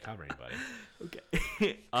anything if you can't cover anybody.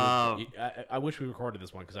 Okay. I wish we recorded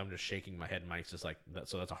this one because I'm just shaking my head. Mike's just like,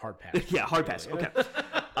 so that's a hard pass. Yeah, hard pass. Okay.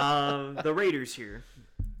 The Raiders here.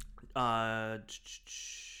 They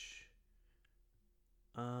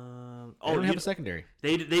don't have a secondary.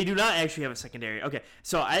 They do not actually have a secondary. Okay,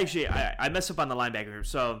 so I messed up on the linebacker.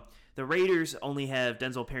 So The Raiders only have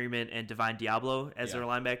Denzel Perryman and Divine Diablo as their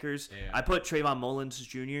linebackers. Yeah. I put Trayvon Mullins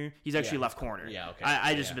Jr. He's actually left corner. Yeah, okay.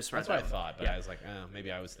 I just misread that. That's what I thought, but I was like,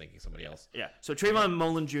 maybe I was thinking somebody else. Yeah. So Trayvon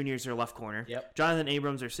Mullins Jr. is their left corner. Yep. Jonathan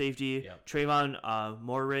Abrams, their safety. Yep. Trayvon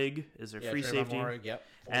Moehrig is their free safety. Moehrig, yep.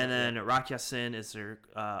 And then Rock Ya-Sin is their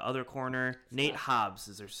other corner. Nate Hobbs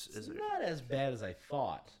is their. Not as bad as I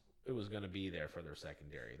thought it was going to be there for their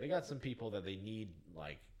secondary. They got some people that they need,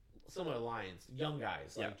 like similar Lions, young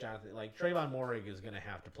guys like Jonathan, like Trayvon Moehrig is going to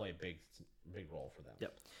have to play a big role for them.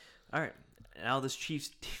 Yep. All right. Now this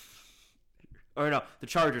Chiefs, or no, the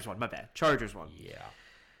Chargers one. My bad. Chargers one. Yeah.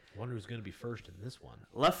 Wonder who's going to be first in this one.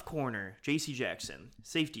 Left corner, J.C. Jackson.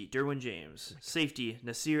 Safety, Derwin James. Safety,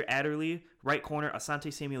 Nasir Adderley. Right corner,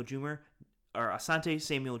 Asante Samuel Jr.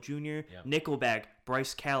 Yep. Nickelback,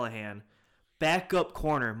 Bryce Callahan. Backup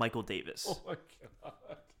corner, Michael Davis. Oh my God.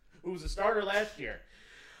 Who was a starter last year?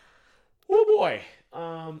 Oh boy.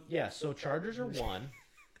 So Chargers are 1.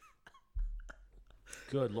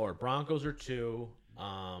 Good Lord. Broncos are 2.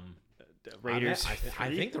 Raiders.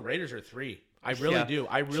 I think the Raiders are 3. I really do.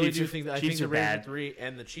 I really do think that. I think the Raiders are 3,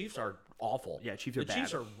 and the Chiefs are awful. Yeah, Chiefs are bad. The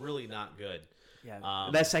Chiefs are really not good. Yeah,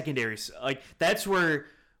 that secondary, like that's where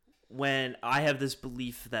when I have this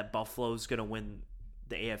belief that Buffalo's gonna win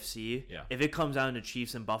the AFC. Yeah. If it comes down to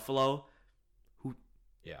Chiefs and Buffalo,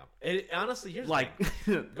 yeah. Honestly, here's like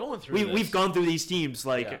going through. We've gone through these teams.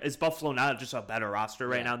 Like, is Buffalo not just a better roster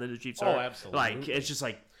right now than the Chiefs are? Oh, absolutely. Like, it's just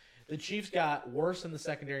like the Chiefs got worse in the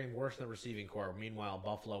secondary and worse in the receiving core. Meanwhile,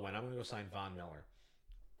 Buffalo went, I'm going to go sign Von Miller.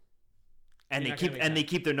 And they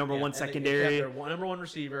keep their number one secondary. They their number one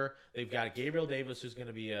receiver. They've got Gabriel Davis, who's going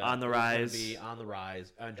to be on the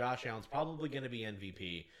rise. And Josh Allen's probably going to be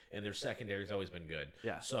MVP. And their secondary's always been good.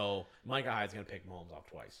 Yeah. So Micah Hyde's going to pick Mahomes off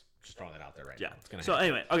twice. Just throwing that out there right now. It's gonna happen.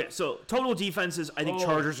 Anyway, okay. So total defenses, I think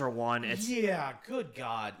Chargers are 1. Good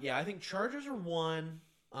God. Yeah, I think Chargers are 1.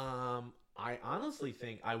 I honestly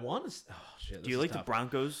think I want to. Oh shit. Do you like the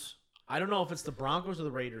Broncos? I don't know if it's the Broncos or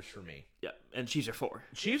the Raiders for me. Yeah, and Chiefs are 4.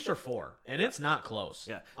 Chiefs are 4, and it's not close.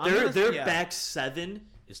 Yeah, their back 7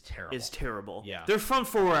 is terrible. Yeah, their front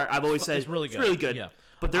 4, I've always said, is really good. It's really good. Yeah.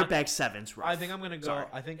 But their back 7's rough. I think I'm gonna go. Sorry.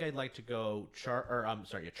 I think I'd like to go.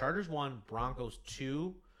 Chargers 1, Broncos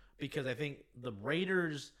 2, because I think the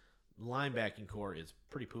Raiders' linebacking core is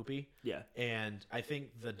pretty poopy. Yeah, and I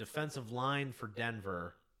think the defensive line for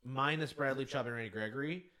Denver, minus Bradley Chubb and Randy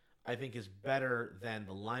Gregory, I think is better than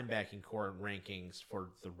the linebacking core rankings for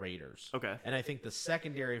the Raiders. Okay. And I think the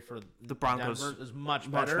secondary for the Broncos Denver is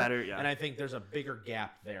much better. Yeah. And I think there's a bigger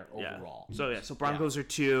gap there overall. So Broncos are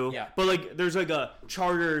 2. Yeah. But like there's like a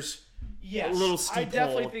Chargers a little steep I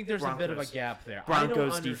definitely think there's a bit of a gap there.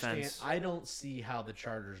 Broncos defense. I don't see how the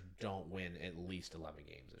Chargers don't win at least 11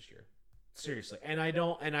 games this year. Seriously. And I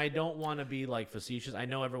don't want to be like facetious. I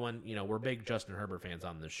know everyone, we're big Justin Herbert fans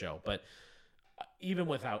on this show, but even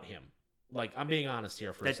without him, like I'm being honest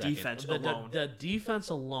here for a second. The defense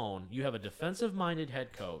alone, you have a defensive-minded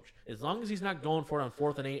head coach. As long as he's not going for it on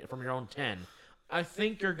 4th and 8 from your own 10, I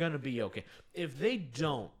think you're going to be okay. If they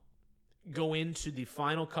don't go into the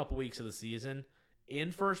final couple weeks of the season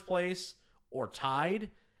in first place or tied,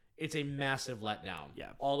 it's a massive letdown. Yeah,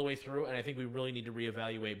 all the way through. And I think we really need to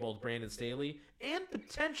reevaluate both Brandon Staley and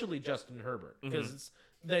potentially Justin Herbert because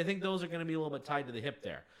I think those are going to be a little bit tied to the hip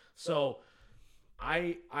there. So.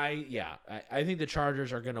 I think the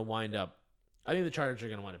Chargers are going to wind up. I think the Chargers are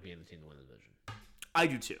going to wind up being the team to win the division. I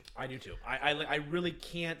do too. I really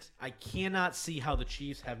can't. I cannot see how the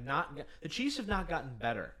Chiefs have not. The Chiefs have not gotten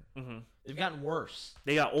better. Mm-hmm. They've gotten worse.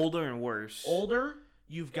 They got older and worse.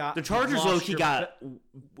 You've got the Chargers. Low-key got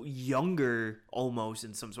younger almost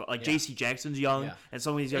in some sort. Like J.C. Jackson's young, and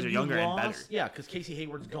some of these guys are younger and better. Yeah, because Casey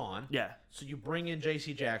Hayward's gone. Yeah. So you bring in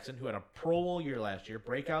J.C. Jackson, who had a Pro Bowl year last year,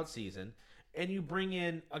 breakout season. And you bring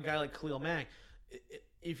in a guy like Khalil Mack.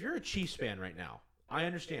 If you're a Chiefs fan right now, I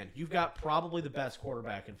understand. You've got probably the best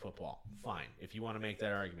quarterback in football. Fine. If you want to make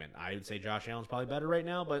that argument. I would say Josh Allen's probably better right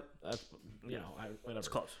now, but that's, whatever. It's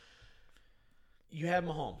close. You have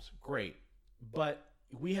Mahomes. Great. But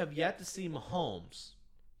we have yet to see Mahomes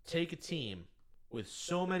take a team with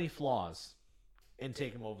so many flaws and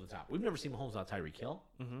take him over the top. We've never seen Mahomes without Tyreek Hill.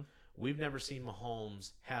 Mm-hmm. We've never seen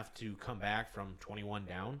Mahomes have to come back from 21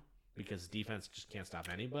 down. Because defense just can't stop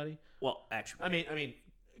anybody. Well, actually, I mean,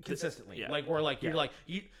 consistently.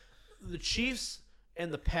 The Chiefs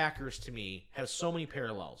and the Packers to me have so many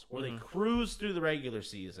parallels where they cruise through the regular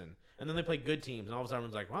season and then they play good teams and all of a sudden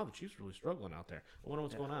everyone's like, wow, the Chiefs are really struggling out there. I wonder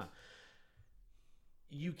what's going on.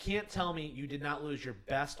 You can't tell me you did not lose your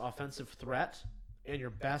best offensive threat and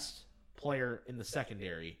your best player in the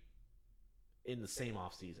secondary in the same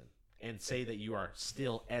offseason. and say that you are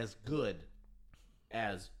still as good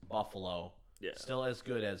as Buffalo, still as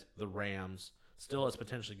good as the Rams, still as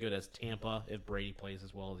potentially good as Tampa if Brady plays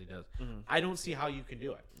as well as he does. I don't see how you can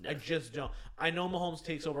do it. I just don't. I know Mahomes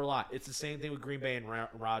takes over a lot. It's the same thing with Green Bay and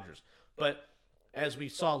Rodgers. But as we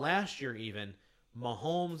saw last year even,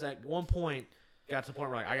 Mahomes at one point got to the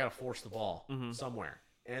point where I got to force the ball somewhere.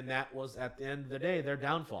 And that was, at the end of the day, their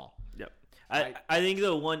downfall. Yep. I think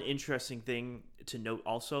the one interesting thing to note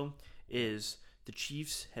also is the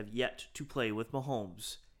Chiefs have yet to play with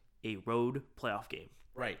Mahomes a road playoff game.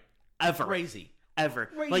 Right. Ever. Crazy. Ever.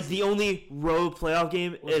 Crazy. Like, the only road playoff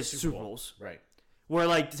game is Super Bowls. Right. Where,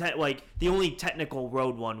 like, the only technical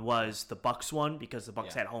road one was the Bucs one because the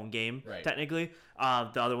Bucs had home game, technically.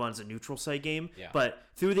 The other one's a neutral site game. Yeah. But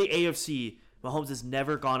through the AFC, Mahomes has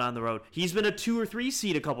never gone on the road. He's been a 2 or 3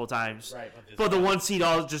 seed a couple times. Right. But the 1 seed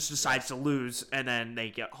all just decides to lose, and then they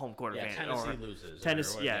get home court advantage. Tennessee loses.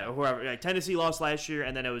 Tennessee, or whoever. Like, Tennessee lost last year,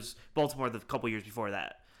 and then it was Baltimore the couple years before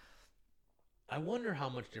that. I wonder how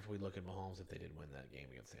much different we look at Mahomes if they did win that game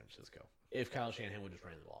against San Francisco. If Kyle Shanahan would just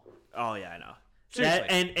ran the ball. Oh, yeah, I know.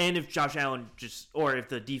 Seriously. And if Josh Allen or if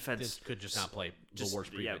the defense could just not play the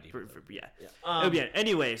worst defense.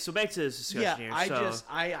 Anyway, so back to this discussion here.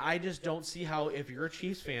 I just don't see how, if you're a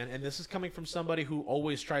Chiefs fan, and this is coming from somebody who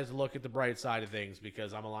always tries to look at the bright side of things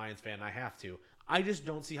because I'm a Lions fan and I have to. I just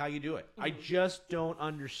don't see how you do it. I just don't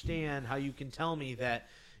understand how you can tell me that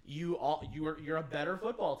you're a better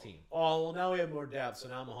football team. Oh, well, now we have more depth, so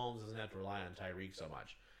now Mahomes doesn't have to rely on Tyreek so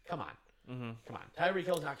much. Come on. Come on. Tyreek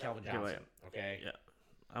Hill's not Calvin Johnson. Okay? Yeah.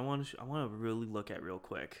 I want to really look at real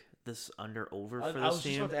quick this under-over for this team. I was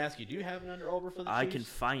just about to ask you, do you have an under-over for the Chiefs? I can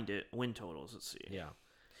find it. Win totals. Let's see. Yeah.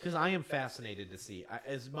 Because I am fascinated to see.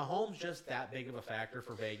 Is Mahomes just that big of a factor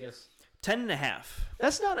for Vegas? 10.5.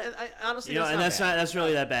 That's not honestly. That's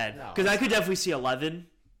really that bad. Because I could definitely see 11.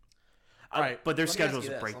 All right, but their schedule is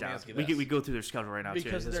a breakdown. We go through their schedule right now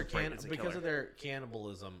because too. Of their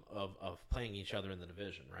cannibalism of playing each other in the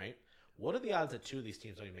division, right? What are the odds that 2 of these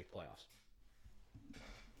teams don't even make playoffs?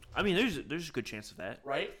 I mean, there's a good chance of that,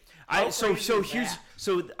 right? I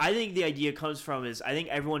think the idea comes from is I think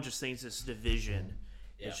everyone just thinks this division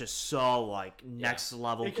is just so like next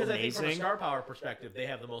level because amazing. I think from a star power perspective, they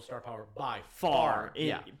have the most star power by far.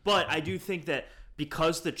 But I do think that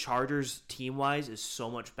because the Chargers team wise is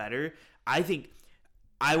so much better, I think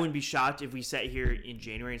I wouldn't be shocked if we sat here in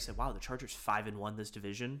January and said, "Wow, the Chargers 5-1 this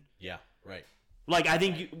division." Yeah, right. Like I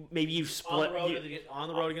think maybe you split on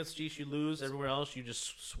the road against Chiefs, you lose. Everywhere else, you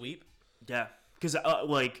just sweep. Yeah, because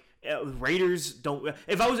Raiders don't.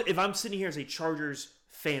 If I'm sitting here as a Chargers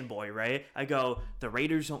fanboy, right? I go, the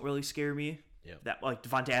Raiders don't really scare me. Yeah, that like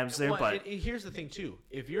Devontae Adams there, but here's the thing too: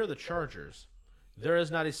 if you're the Chargers, there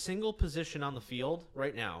is not a single position on the field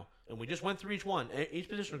right now, and we just went through each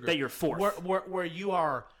position group that you're fourth, where you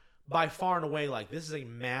are by far and away like this is a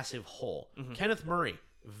massive hole. Kenneth Murray,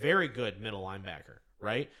 very good middle linebacker,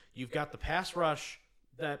 right? You've got the pass rush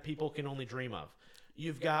that people can only dream of.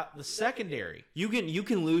 You've got the secondary. You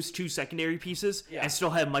can lose 2 secondary pieces and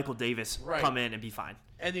still have Michael Davis come in and be fine.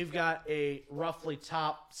 And you've got a roughly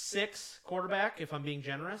top 6 quarterback, if I'm being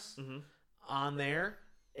generous, on there.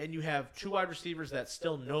 And you have 2 wide receivers that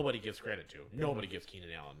still nobody gives credit to. Nobody gives Keenan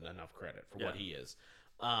Allen enough credit for what he is.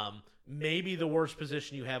 Maybe the worst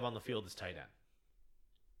position you have on the field is tight end.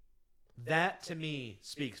 That, to me,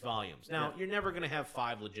 speaks volumes. Now, you're never going to have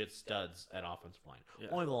 5 legit studs at offensive line. Yeah.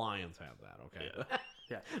 Only the Lions have that, okay?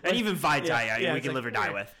 Yeah. And even Vitae, we can live or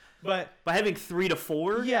die with. But having 3 to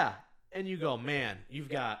 4? Yeah. And you go, man, you've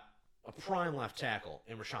got a prime left tackle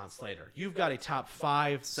in Rashawn Slater. You've got a top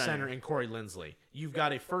 5 center in Corey Linsley. You've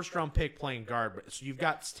got a first-round pick playing guard. So you've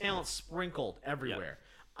got talent sprinkled everywhere. Yeah.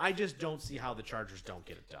 I just don't see how the Chargers don't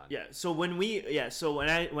get it done. Yeah. So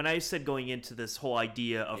when I said going into this whole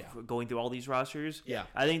idea of going through all these rosters,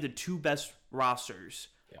 I think the 2 best rosters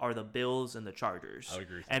are the Bills and the Chargers. I would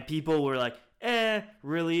agree. And people were like,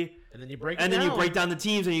 really? And then you break down the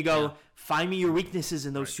teams and you go, find me your weaknesses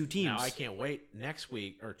in those 2 teams. Now I can't wait next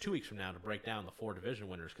week or 2 weeks from now to break down the 4 division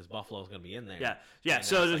winners because Buffalo's going to be in there. Yeah.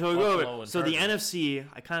 So we go over. So the NFC,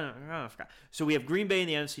 I forgot. So we have Green Bay in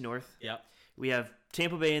the NFC North. Yep. We have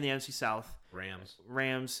Tampa Bay in the NFC South.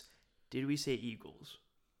 Rams. Did we say Eagles?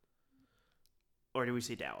 Or did we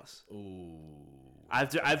say Dallas? Ooh. I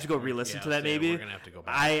have to go re-listen to that maybe. We're gonna have to go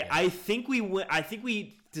back. I think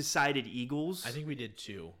we decided Eagles. I think we did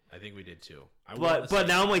too. But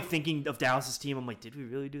now I'm like thinking of Dallas's team. I'm like, did we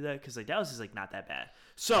really do that? Because like Dallas is like not that bad.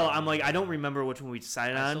 So I'm like, I don't remember which one we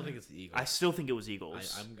decided on. I still think it's the Eagles. I still think it was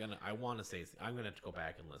Eagles. I want to say I'm gonna have to go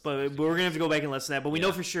back and listen. But we're gonna have to go back and listen to that. But we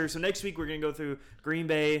know for sure. So next week we're gonna go through Green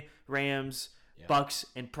Bay, Rams, Bucks,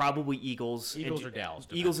 and probably Eagles. Eagles or Dallas.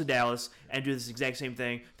 Eagles or Dallas, and do this exact same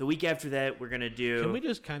thing. The week after that, we're gonna do. Can we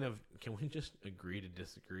just agree to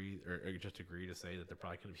disagree, or just agree to say that they're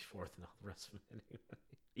probably gonna be fourth in all the rest of it anyway?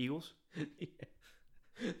 Eagles?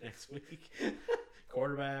 Yeah. Next week.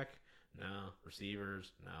 Quarterback, no.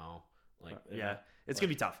 Receivers, no. It's gonna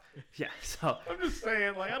be tough. Yeah, so I'm just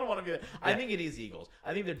saying, I don't want to be. I think it is Eagles.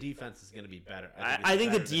 I think their defense is gonna be better. I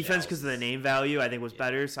think the defense, because of the name value, I think was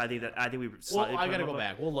better. So I think we. Well, I gotta go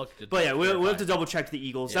back. We'll look. We'll have to double check the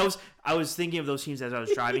Eagles. Yeah. I was thinking of those teams as I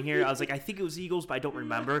was driving here. I was like, I think it was Eagles, but I don't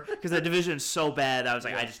remember because the division is so bad. I was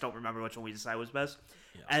like, I just don't remember which one we decided was best.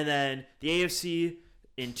 Yeah. And then the AFC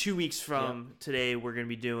in 2 weeks from today, we're gonna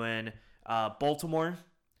be doing Baltimore,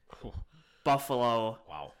 Buffalo.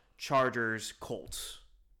 Wow. Chargers, Colts.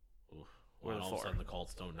 Well, all of a sudden the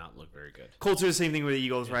Colts do not look very good. Colts are the same thing with the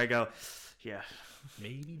Eagles, where I go,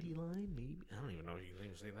 maybe D-line, maybe. I don't even know if you can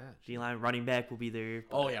even say that. D-line, running back will be there.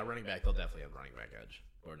 Oh, yeah, running back. They'll definitely have running back edge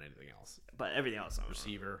more than anything else. But everything else,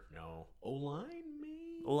 receiver, no. O-line,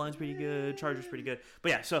 maybe. O-line's pretty good. Chargers pretty good.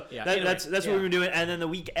 But that's what we're doing. And then the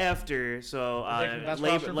week after, so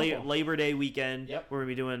Labor Day weekend, we're gonna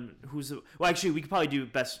be doing actually we could probably do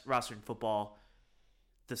best roster in football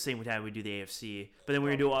the same time we do the AFC, but then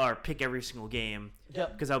we're gonna do our pick every single game.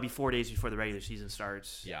 Because that'll be 4 days before the regular season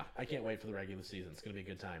starts. Yeah, I can't wait for the regular season. It's gonna be a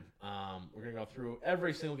good time. We're gonna go through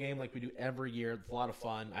every single game like we do every year. It's a lot of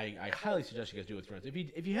fun. I highly suggest you guys do it with friends.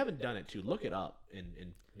 If you haven't done it too, look it up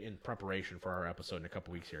in preparation for our episode in a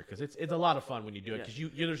couple weeks here, because it's a lot of fun when you do it,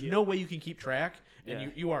 because there's no way you can keep track, and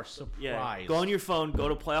you are surprised. Yeah. Go on your phone, go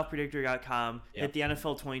to playoffpredictor.com, hit the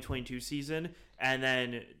NFL 2022 season, and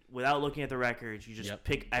then without looking at the records, you just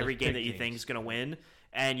pick every game that you think is going to win,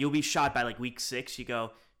 and you'll be shot by week 6. You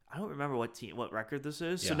go, I don't remember what record this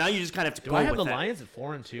is. So now you just kind of have to go with that. Do I have the Lions at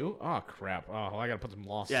 4-2? Oh crap! Oh, I got to put some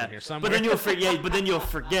losses in here somewhere. But then you'll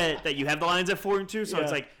forget that you have the Lions at 4-2. So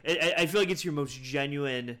it's I feel like it's your most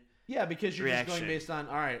genuine. Yeah, because you're just going based on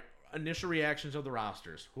initial reactions of the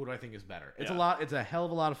rosters. Who do I think is better? It's It's a hell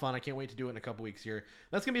of a lot of fun. I can't wait to do it in a couple weeks here.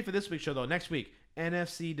 That's gonna be it for this week's show, though. Next week,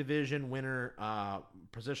 NFC division winner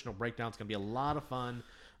positional breakdown. It's gonna be a lot of fun.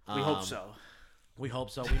 We hope so. We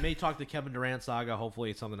hope so. We may talk the Kevin Durant saga.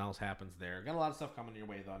 Hopefully something else happens there. Got a lot of stuff coming your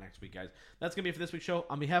way, though, next week, guys. That's going to be it for this week's show.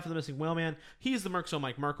 On behalf of the Missing Whaleman, he's the Merc, so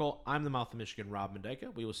Mike Merkel. I'm the Mouth of Michigan, Rob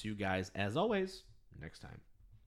Mendyka. We will see you guys, as always, next time.